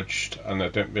merged, and I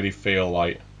don't really feel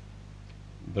like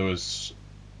there was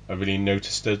I really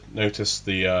noticed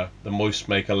the Moist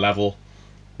Maker level,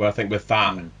 where I think with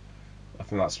that I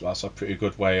think that's a pretty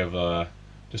good way of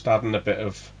just adding a bit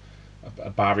of a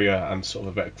barrier and sort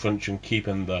of a bit of crunch and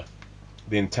keeping the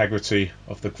integrity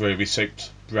of the gravy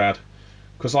soaked bread.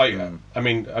 Because I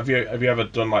mean, have you ever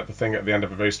done like the thing at the end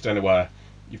of a roast dinner where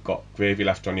you've got gravy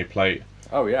left on your plate?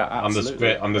 Oh yeah,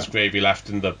 absolutely. And there's gravy left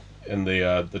in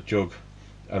the jug,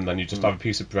 and then you just have a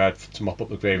piece of bread to mop up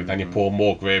the gravy. Then you pour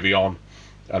more gravy on,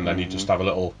 and then you just have a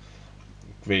little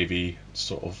gravy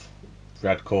sort of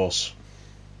bread course.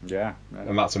 Yeah.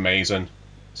 And that's amazing.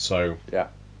 So yeah,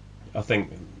 I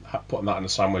think putting that in a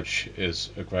sandwich is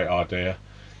a great idea,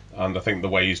 and I think the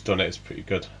way he's done it is pretty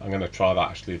good. I'm going to try that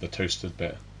actually, the toasted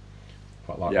bit.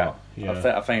 Quite like that.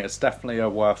 Yeah. I think it's definitely a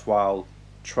worthwhile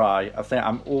try. I think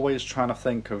I'm always trying to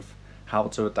think of how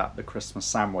to adapt the Christmas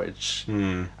sandwich,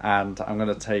 and I'm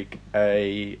going to take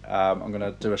I'm going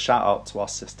to do a shout out to our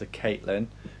sister Kate,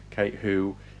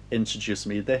 who introduced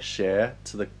me this year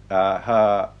to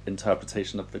her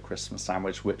interpretation of the Christmas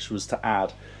sandwich, which was to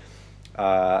add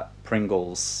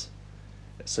Pringles.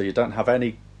 So you don't have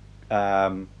any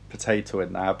potato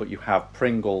in there, but you have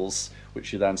Pringles,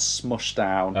 which you then smush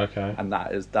down. Okay. And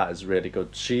that is really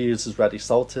good. She uses ready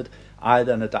salted. I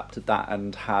then adapted that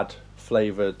and had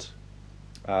flavoured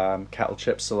kettle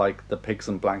chips, so like the pigs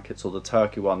and blankets or the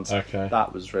turkey ones. Okay.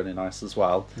 That was really nice as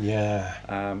well.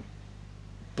 Yeah.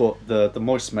 But the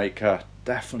Moist Maker,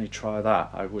 definitely try that.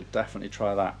 I would definitely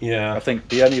try that. Yeah. I think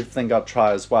the only thing I'd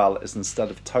try as well is instead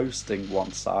of toasting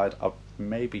one side, I'd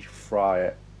maybe fry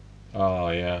it. Oh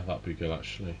yeah, that'd be good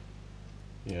actually.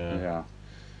 Yeah.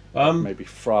 Maybe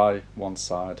fry one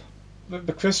side.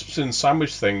 The crisps in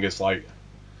sandwich thing is like,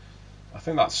 I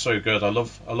think that's so good. I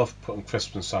love putting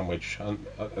crisps in sandwich, and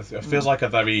it feels like a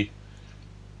very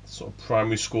sort of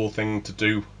primary school thing to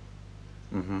do.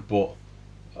 But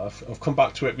I've come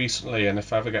back to it recently, and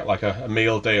if I ever get like a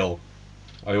meal deal,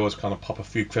 I always kind of pop a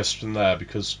few crisps in there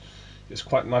because it's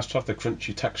quite nice to have the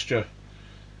crunchy texture.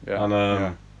 Yeah. And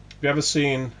have you ever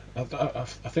seen? I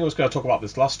think I was going to talk about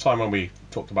this last time when we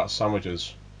talked about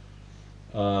sandwiches.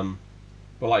 But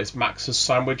like, it's Max's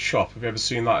Sandwich Shop. Have you ever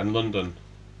seen that in London?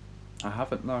 I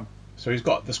haven't, no. So he's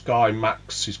got this guy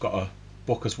Max. He's got a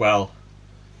book as well,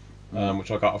 which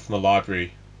I got from the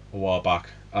library a while back.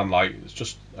 And like, it's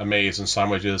just amazing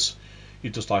sandwiches. He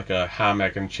does like a ham,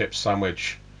 egg and chips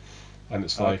sandwich, and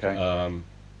it's like ham,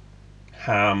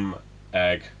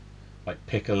 egg, like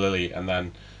piccalilli, and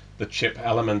then the chip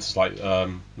element is like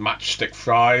matchstick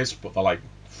fries, but they're like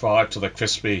fried till they're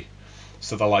crispy.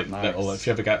 So they're like little. If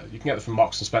you ever you can get them from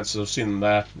Marks and Spencer's. I've seen them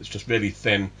there. It's just really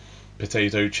thin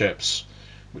potato chips,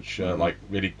 which are like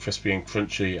really crispy and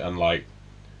crunchy, and like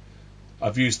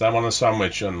I've used them on a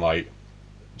sandwich, and like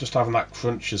just having that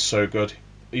crunch is so good.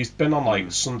 He's been on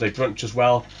like Sunday brunch as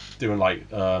well, doing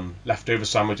like leftover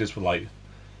sandwiches with like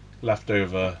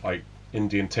leftover like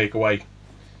Indian takeaway,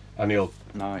 and he'll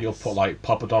put like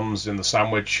poppadoms in the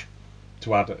sandwich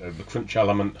to add the crunch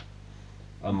element.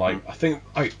 And like I think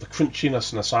like the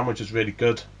crunchiness in a sandwich is really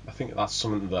good. I think that's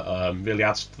something that really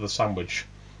adds to the sandwich.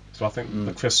 So I think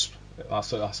the crisp,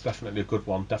 that's definitely a good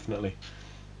one. Definitely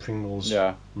Pringles.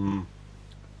 Yeah.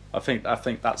 I think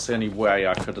that's the only way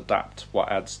I could adapt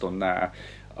what Ed's done there.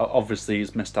 Obviously,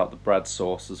 he's missed out the bread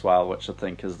sauce as well, which I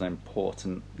think is an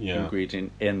important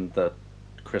ingredient in the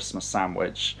Christmas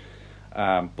sandwich.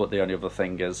 But the only other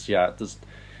thing is, there's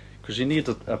because you need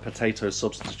a potato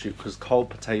substitute, because cold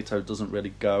potato doesn't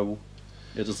really go.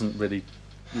 It doesn't really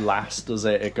last, does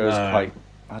it? It goes quite.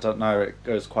 I don't know. It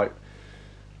goes quite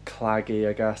claggy,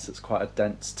 I guess. It's quite a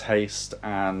dense taste,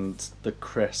 and the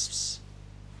crisps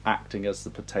acting as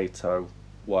the potato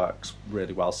works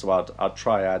really well. So I'd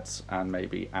try ads and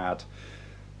maybe add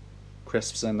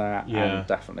crisps in there, and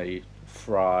definitely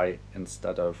fry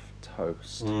instead of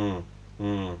toast.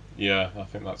 Yeah, I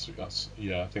think that's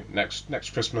yeah. I think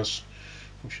next Christmas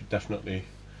we should definitely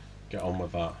get on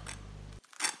with that.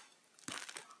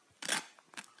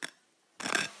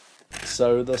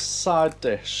 So the side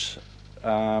dish,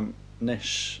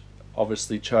 Nish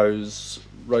obviously chose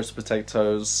roast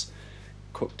potatoes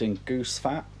cooked in goose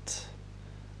fat.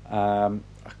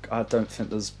 I don't think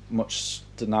there's much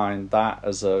denying that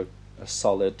as a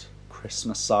solid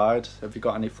Christmas side. Have you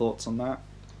got any thoughts on that?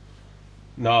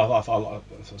 No,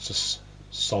 it's just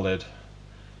solid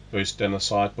roast dinner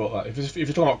side. But if you're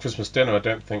talking about Christmas dinner, I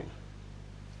don't think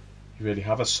you really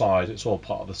have a side. It's all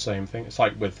part of the same thing. It's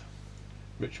like with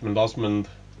Richmond Osmond,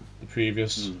 the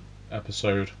previous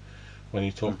episode, when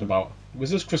he talked about, was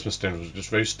this Christmas dinner or was it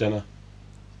just roast dinner?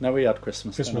 No, we had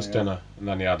Christmas dinner, yeah. And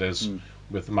then he had his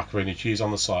with the macaroni cheese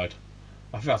on the side.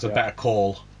 I think that's a better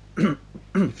call.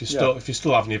 If you're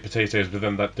still having your potatoes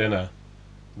within that dinner,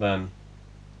 then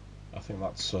I think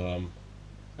that's a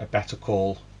better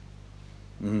call,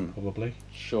 probably.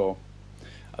 Sure.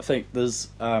 I think there's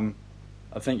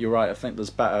I think you're right. I think there's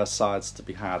better sides to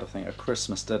be had. I think a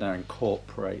Christmas dinner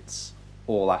incorporates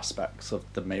all aspects of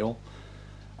the meal,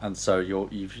 and so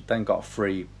you've then got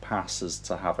free passes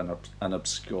to have an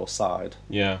obscure side.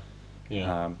 Yeah.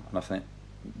 And I think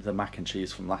the mac and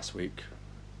cheese from last week,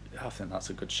 I think that's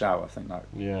a good shout. I think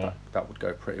that would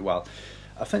go pretty well.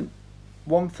 I think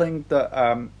one thing that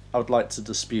I would like to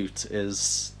dispute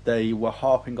is they were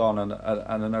harping on, and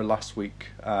I know last week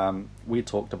we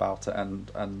talked about it,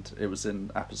 and it was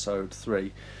in episode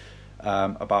 3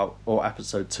 or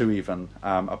episode 2 even,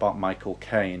 about Michael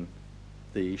Caine,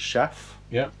 the chef.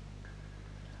 Yeah.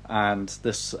 And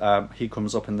this he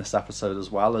comes up in this episode as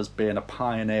well as being a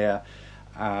pioneer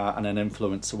and an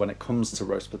influencer when it comes to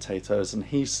roast potatoes, and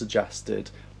he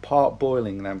suggested part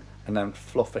boiling them and then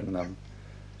fluffing them.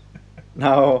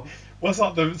 Now, was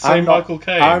that the same Michael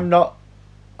Caine? I'm not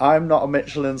a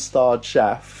Michelin-starred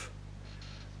chef,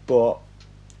 but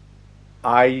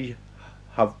I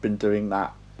have been doing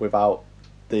that without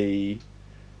the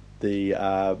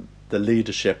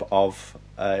leadership of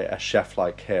a chef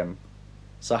like him.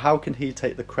 So how can he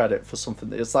take the credit for something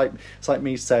that it's like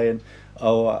me saying,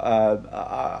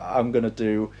 I'm gonna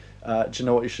do you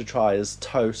know what you should try is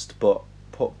toast, but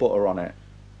put butter on it.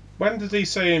 When did he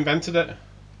say he invented it?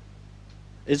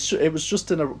 It was just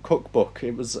in a cookbook.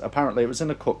 It was in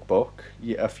a cookbook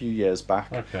a few years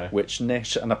back, which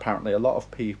Nish and apparently a lot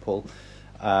of people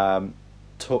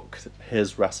took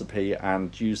his recipe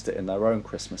and used it in their own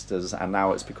Christmas dinners, and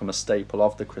now it's become a staple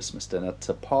of the Christmas dinner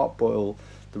to part boil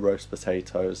the roast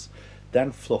potatoes,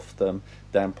 then fluff them,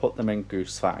 then put them in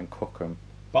goose fat and cook them.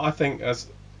 But I think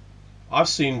I've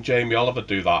seen Jamie Oliver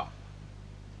do that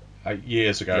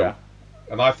years ago,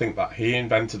 and I think that he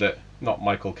invented it. Not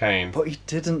Michael Caine. But he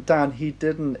didn't, Dan. He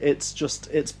didn't.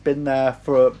 It's been there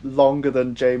for longer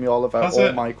than Jamie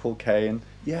Oliver Michael Caine.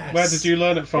 Yes. Where did you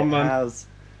learn it from then? Has.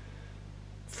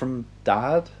 From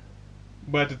Dad.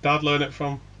 Where did Dad learn it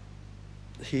from?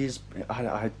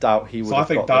 I doubt he would. So I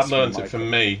think Dad learned it from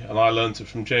me, and I learned it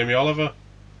from Jamie Oliver.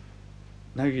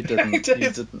 No, you didn't. You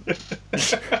didn't.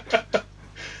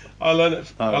 I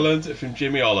learned it from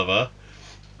Jimmy Oliver.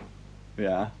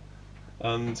 Yeah.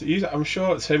 And I'm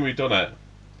sure it's him who done it.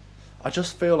 I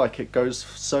just feel like it goes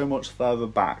so much further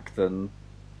back than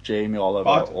Jamie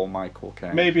Oliver or Michael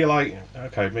Caine. Maybe maybe.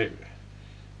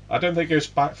 I don't think it goes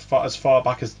back as far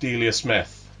back as Delia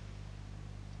Smith,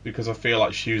 because I feel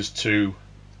like she was too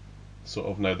sort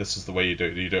of, no, this is the way you do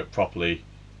it. You do it properly.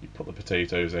 You put the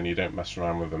potatoes in. You don't mess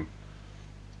around with them.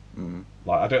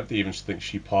 Like, I don't even think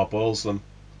she parboils them.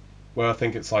 Where I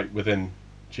think it's like within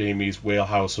Jamie's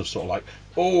wheelhouse of sort of like,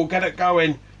 oh, get it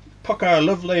going, pucker,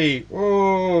 lovely,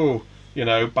 oh,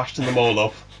 bashing them all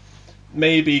up.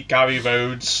 Maybe Gary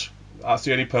Rhodes. That's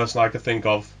the only person I could think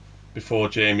of before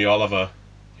Jamie Oliver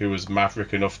who was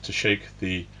maverick enough to shake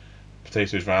the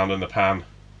potatoes round in the pan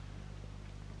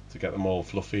to get them all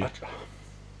fluffy.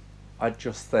 I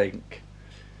just think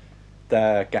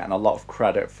they're getting a lot of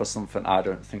credit for something I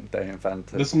don't think they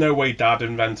invented. There's no way Dad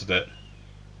invented it.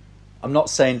 I'm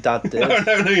not saying Dad did.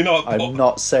 No, you're not. I'm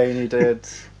not saying he did.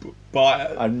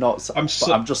 But I'm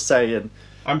just saying.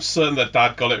 I'm certain that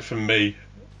Dad got it from me,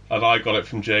 and I got it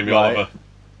from Jamie Oliver.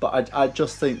 But I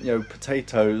just think,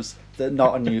 potatoes, they're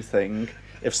not a new thing.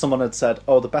 If someone had said,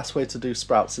 oh, the best way to do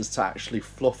sprouts is to actually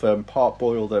fluff them, part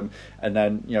boil them, and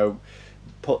then,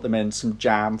 put them in some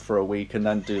jam for a week and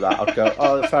then do that, I'd go,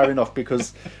 oh, fair enough,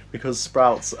 because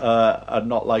sprouts are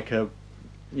not like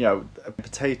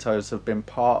potatoes have been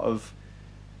part of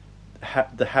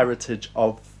the heritage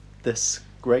of this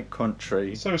great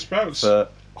country sprouts for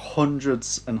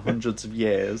hundreds and hundreds of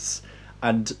years,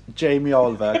 And Jamie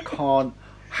Oliver can't,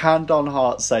 hand on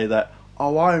heart, say that,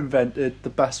 oh, I invented the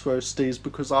best roasties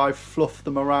because I fluffed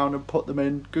them around and put them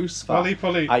in goose fat. Well, he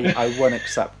probably... I won't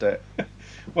accept it.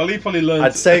 Well, he probably learned...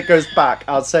 I'd say it goes back.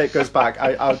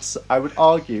 I would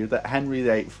argue that Henry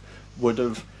VIII would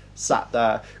have sat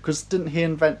there, because didn't he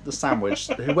invent the sandwich?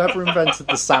 Whoever invented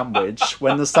the sandwich,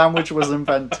 when the sandwich was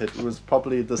invented, it was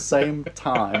probably the same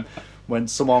time when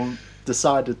someone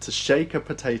decided to shake a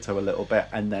potato a little bit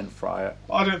and then fry it.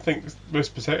 I don't think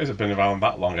most potatoes have been around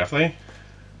that long, have they?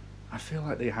 I feel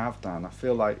like they have, Dan. I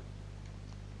feel like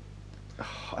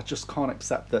I just can't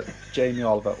accept that Jamie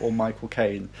Oliver or Michael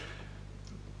Caine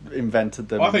invented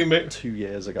them 2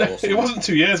 years ago or something. It wasn't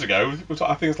 2 years ago.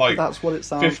 I think it's like that's what it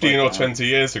sounds 15 like, or 20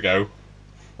 years ago.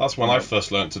 That's when I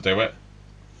first learnt to do it.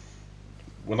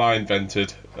 When I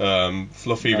invented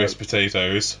fluffy roast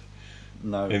potatoes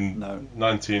in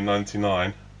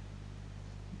 1999.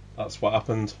 That's what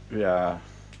happened. Yeah.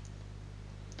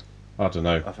 I don't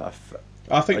know.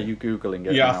 I think. Are you Googling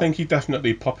it? Yeah, now? I think he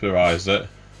definitely popularised it.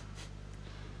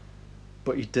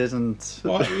 But he didn't.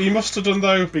 Well, he must have done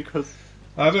though, because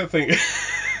I don't think.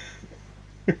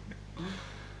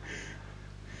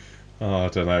 Oh, I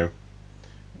don't know.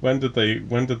 When did they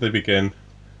begin?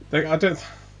 I don't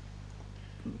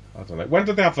know. When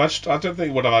did they have vegetable? I don't think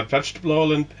they would have had vegetable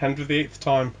oil in Henry VIII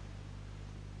time.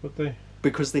 Would they?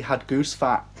 Because they had goose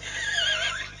fat.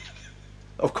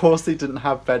 Of course, they didn't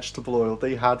have vegetable oil.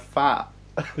 They had fat,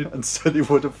 and so they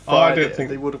would have fried it.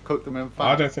 They would have cooked them in fat.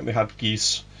 I don't think they had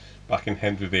geese back in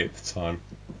Henry VIII's time.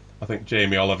 I think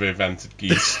Jamie Oliver invented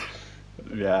geese.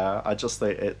 Yeah, I just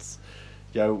think it's,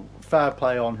 fair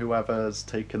play on whoever's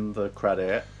taken the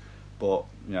credit, but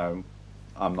I'm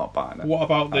not buying it. What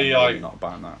about I'm not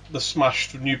buying that. The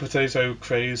smashed new potato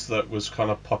craze that was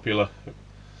kind of popular?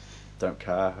 Don't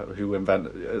care who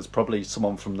invented it. It's probably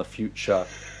someone from the future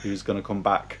who's going to come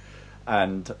back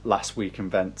and last week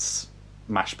invents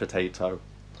mashed potato.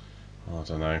 I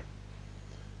don't know.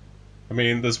 I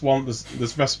mean, there's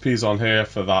recipes on here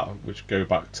for that which go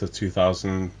back to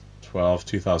 2012,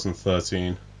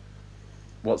 2013.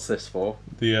 What's this for?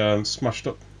 The smashed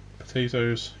up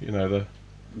potatoes,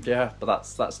 Yeah, but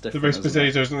that's different. The roast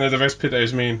potatoes, no, the roast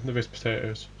potatoes mean the roast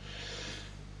potatoes.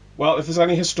 Well, if there's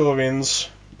any historians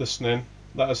listening,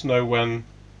 let us know when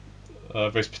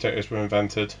roast potatoes were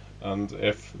invented and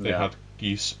if they had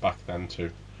geese back then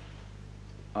too.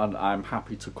 And I'm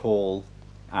happy to call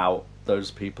out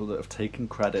those people that have taken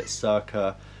credit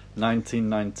circa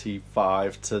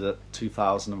 1995 to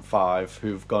 2005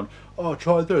 who've gone, oh,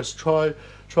 try this, try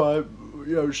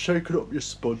shaking up your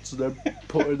spuds and then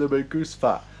putting them in goose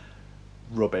fat.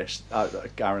 Rubbish.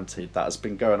 Guaranteed. That has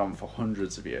been going on for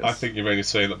hundreds of years. I think you're only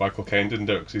saying that Michael Caine didn't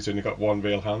do it because he's only got one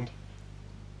real hand.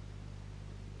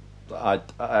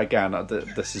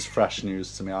 This is fresh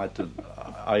news to me.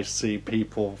 I see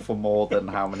people for more than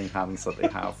how many hands that they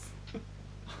have.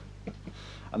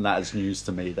 And that is news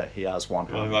to me that he has one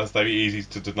hand. Well, that's very easy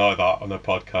to deny that on a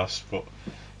podcast, but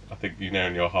I think you know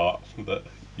in your heart that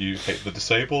you hate the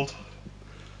disabled.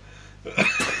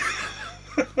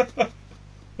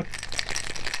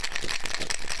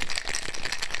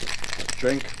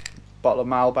 Drink, bottle of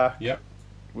Malbec. Yep.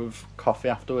 With coffee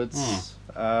afterwards.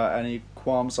 Any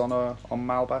qualms on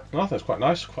Malbec? No, I think it's quite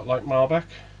nice. Quite like Malbec.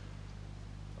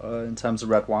 In terms of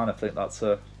red wine, I think that's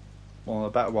one of the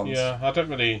better ones. Yeah, I don't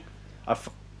really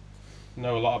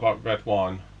know a lot about red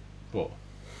wine, but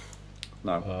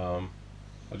no.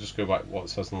 I just go by what it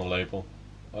says on the label.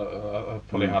 I've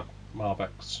probably had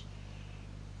Malbecs.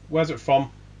 Where's it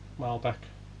from, Malbec?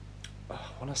 I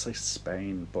want to say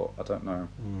Spain, but I don't know.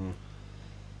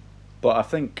 But I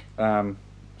think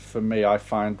for me, I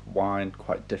find wine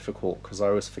quite difficult because I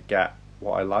always forget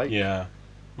what I like. Yeah.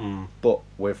 But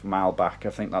with Malbec, I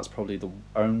think that's probably the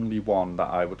only one that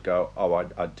I would go, oh,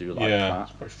 I do like that. Yeah,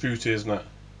 it's quite fruity, isn't it?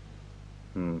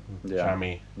 Yeah.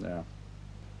 Jammy. Yeah.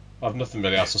 I've nothing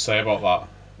really else to say about that.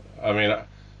 I mean,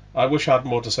 I wish I had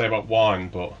more to say about wine,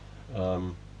 but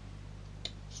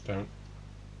just don't.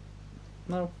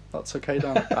 No, that's okay,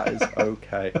 Dan. That is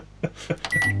okay.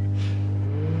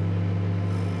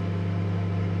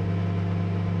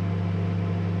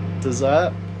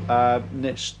 Dessert.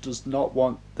 Nish does not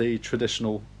want the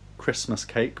traditional Christmas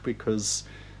cake because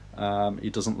he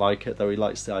doesn't like it, though he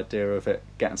likes the idea of it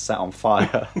getting set on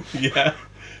fire.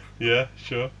 Yeah,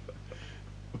 sure.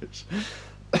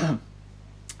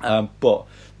 But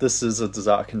this is a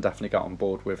dessert I can definitely get on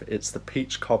board with. It's the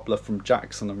peach cobbler from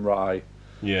Jackson and Rye.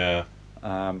 Yeah.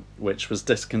 Which was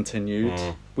discontinued.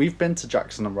 We've been to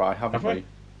Jackson and Rye, haven't we?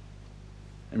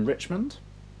 In Richmond?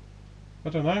 I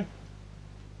don't know.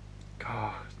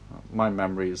 God, my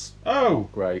memory's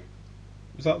great.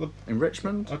 Is that in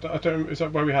Richmond? I don't. Is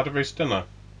that where we had a roast dinner?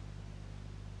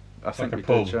 I think we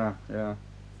did.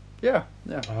 Yeah.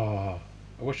 Oh,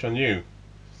 I wish I knew.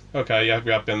 Okay, yeah,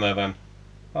 we have been there then.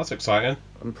 That's exciting.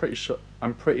 I'm pretty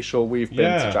sure we've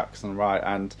been to Jackson Rye,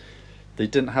 and they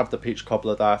didn't have the peach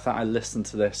cobbler there. I think I listened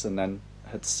to this and then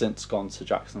had since gone to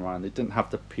Jackson Rye, and they didn't have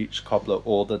the peach cobbler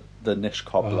or the niche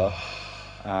cobbler,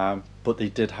 but they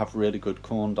did have really good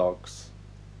corn dogs.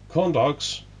 Corn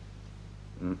dogs?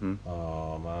 Mhm.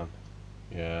 Oh man,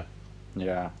 yeah.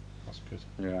 Yeah. That's good.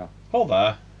 Yeah. Hold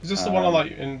there. Is this the one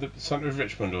like in the centre of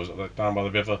Richmond, or is it like down by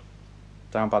the river?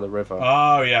 Down by the river.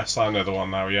 Oh yes, I know the one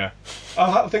now. Yeah.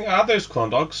 I think I had those corn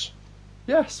dogs.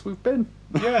 Yes, we've been.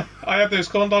 Yeah, I had those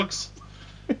corn dogs.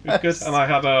 It was good, and I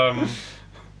had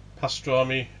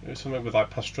pastrami, something with like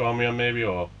pastrami on maybe,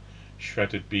 or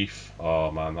shredded beef.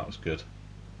 Oh man, that was good.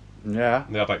 Yeah.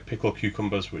 And they had like pickled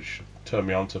cucumbers, which turned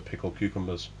me on to pickled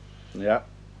cucumbers. Yeah.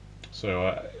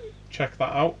 So check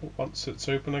that out once it's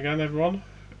open again, everyone.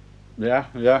 Yeah.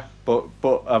 But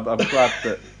I'm glad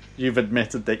that you've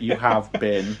admitted that you have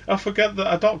been. I forget that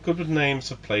I'm not good with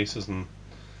names of places and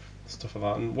stuff like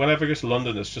that. And whenever I go to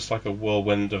London, it's just like a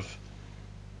whirlwind of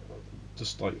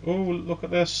just like, oh, look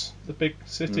at this, the big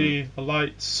city, the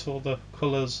lights, all the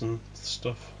colours and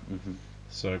stuff. Mm-hmm.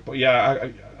 So, but yeah,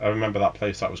 I remember that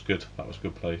place. That was good. That was a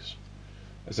good place.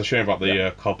 It's a shame about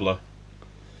the cobbler.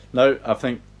 No, I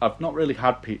think I've not really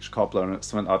had peach cobbler, and it's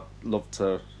something I'd love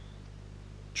to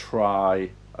try.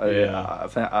 I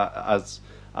think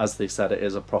as they said, it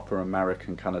is a proper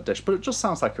American kind of dish, but it just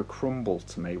sounds like a crumble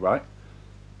to me, right?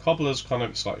 Cobbler's kind of,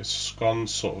 it's like a scone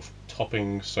sort of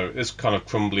topping, so it's kind of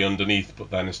crumbly underneath,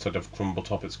 but then instead of crumble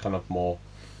top, it's kind of more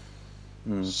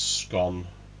scone.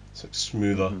 It's like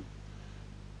smoother.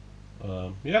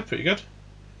 Mm-hmm. Yeah, pretty good.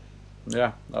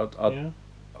 Yeah,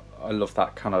 I love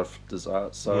that kind of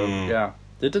dessert. So yeah,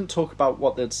 they didn't talk about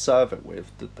what they'd serve it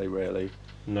with, did they? Really?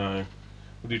 No.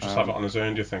 Would you just have it on its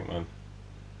own? Do you think then?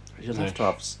 You'd have to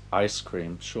have ice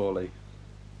cream, surely.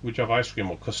 Would you have ice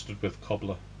cream or custard with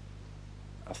cobbler?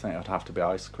 I think it'd have to be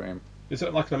ice cream. Is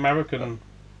it like an American?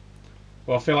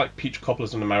 Well, I feel like peach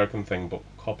cobbler's an American thing, but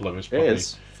cobbler is probably. It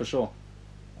is, for sure.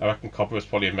 I reckon cobbler was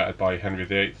probably invented by Henry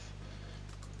VIII.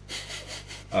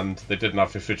 And they didn't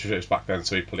have refrigerators back then,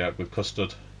 so he put it out with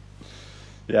custard.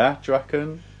 Yeah, do you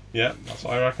reckon? Yeah, that's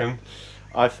what I reckon.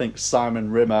 I think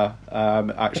Simon Rimmer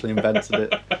actually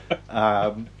invented it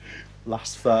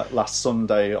last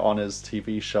Sunday on his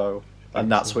TV show,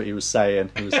 and that's what he was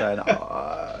saying. He was saying,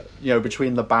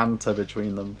 between the banter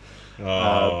between them,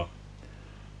 that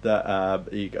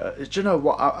do you know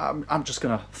what? I'm just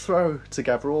gonna throw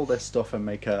together all this stuff and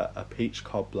make a peach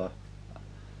cobbler.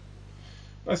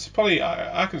 That's probably.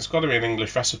 I reckon it's got to be an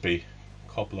English recipe,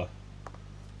 cobbler.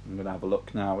 I'm gonna have a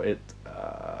look now. It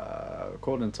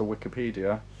according to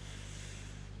Wikipedia.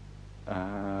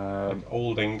 Like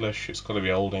Old English. It's got to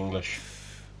be Old English.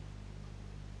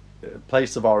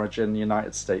 Place of origin: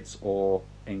 United States or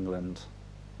England.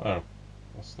 Oh,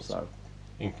 that's so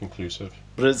inconclusive.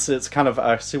 But it's kind of.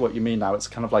 I see what you mean now. It's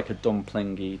kind of like a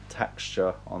dumplingy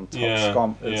texture on top.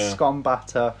 Yeah, it's scone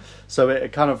batter. So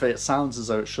it sounds as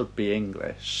though it should be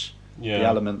English. Yeah. The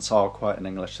elements are quite an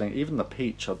English thing. Even the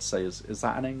peach, I'd say, is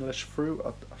that an English fruit?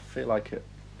 I feel like it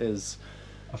is.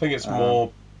 I think it's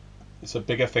more. It's a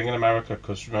bigger thing in America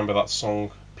because remember that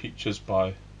song "Peaches"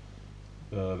 by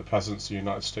the Presidents of the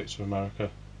United States of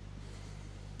America.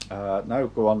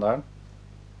 No, go on then.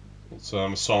 It's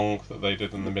a song that they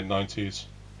did in the mid-90s.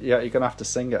 Yeah, you're gonna have to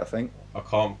sing it, I think. I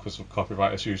can't because of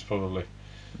copyright issues, probably.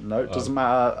 No, it doesn't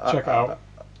matter. Check it out.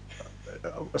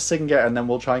 Sing it and then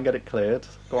we'll try and get it cleared.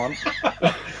 Go on.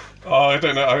 Oh, I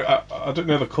don't know. I don't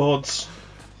know the chords.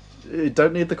 You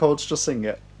don't need the chords, just sing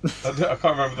it. I can't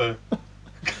remember the.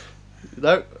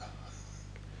 No.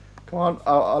 Come on,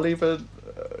 I'll even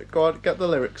go on, get the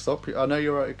lyrics up. I know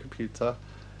you're at a computer.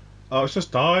 Oh, it's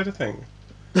just died, I think.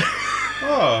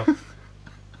 Oh.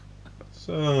 It's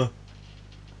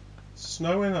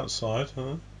snowing outside,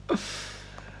 huh?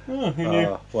 Oh, who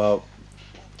knew? Well,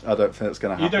 I don't think it's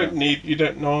going to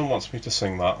happen. No one wants me to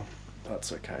sing that.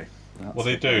 That's okay. Well,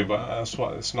 they do, but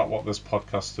it's not what this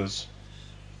podcast is.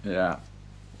 Yeah.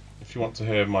 If you want to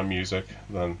hear my music,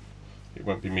 then it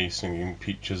won't be me singing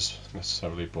Peaches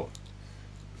necessarily, but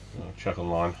check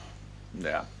online.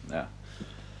 Yeah.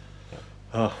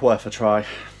 Worth a try.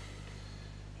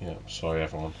 Yeah, sorry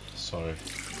everyone. Sorry.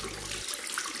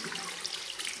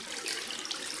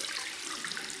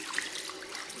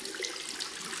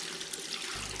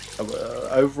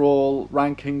 Overall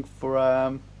ranking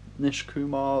for Nish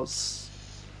Kumar's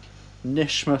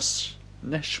Nishmas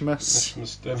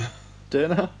dinner.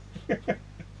 dinner.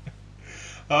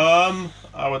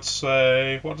 I would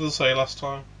say, what did I say last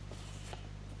time?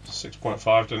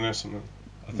 6.5, didn't it? Something.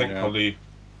 I think probably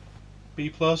B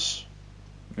plus.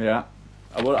 Yeah,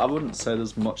 I wouldn't say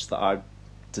there's much that I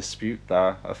dispute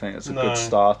there. I think it's a good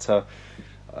starter.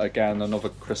 Again, another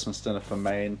Christmas dinner for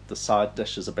Maine. The side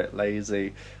dish is a bit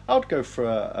lazy. I would go for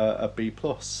a B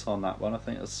plus on that one. I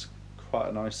think it's quite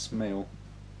a nice meal.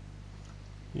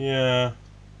 Yeah,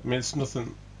 I mean it's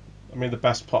nothing. I mean the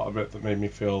best part of it that made me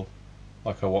feel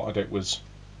like I wanted it was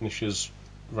Nisha's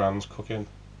Rand's cooking.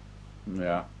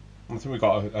 Yeah. I think we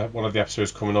got one of the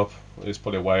episodes coming up. It's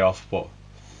probably way off, but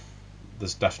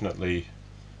there's definitely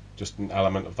just an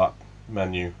element of that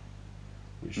menu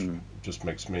which just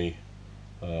makes me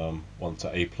want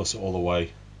to A plus it all the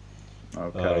way.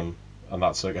 Okay. And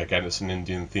that's again, it's an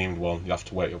Indian themed one. You have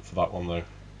to wait up for that one though.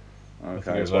 Okay. I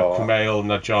think it was Kumail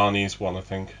Nanjiani's one, I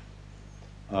think.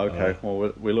 Okay.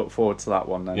 Well, we look forward to that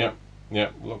one then. Yeah.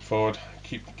 Look forward.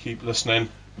 Keep listening.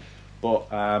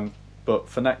 But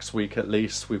for next week at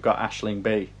least, we've got Aisling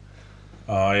Bea.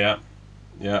 Oh yeah.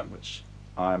 Which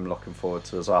I'm looking forward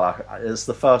to as well. It's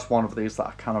the first one of these that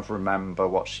I kind of remember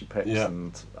what she picks,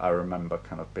 and I remember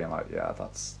kind of being like,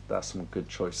 there's some good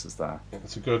choices there.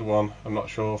 It's a good one. I'm not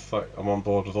sure if I'm on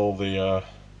board with all the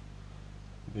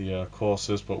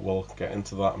courses, but we'll get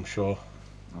into that. I'm sure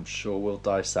we'll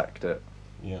dissect it.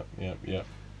 Yeah.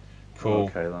 Cool.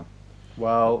 Okay then.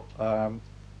 Well,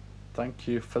 thank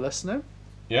you for listening.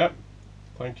 Yeah.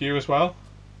 Thank you as well.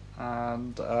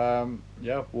 And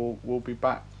we'll be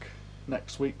back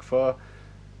next week for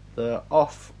the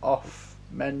off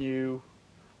menu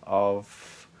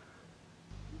of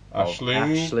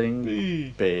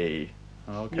Aisling Bea.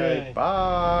 Okay, Yay.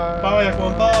 bye. Bye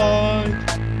everyone,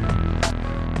 bye.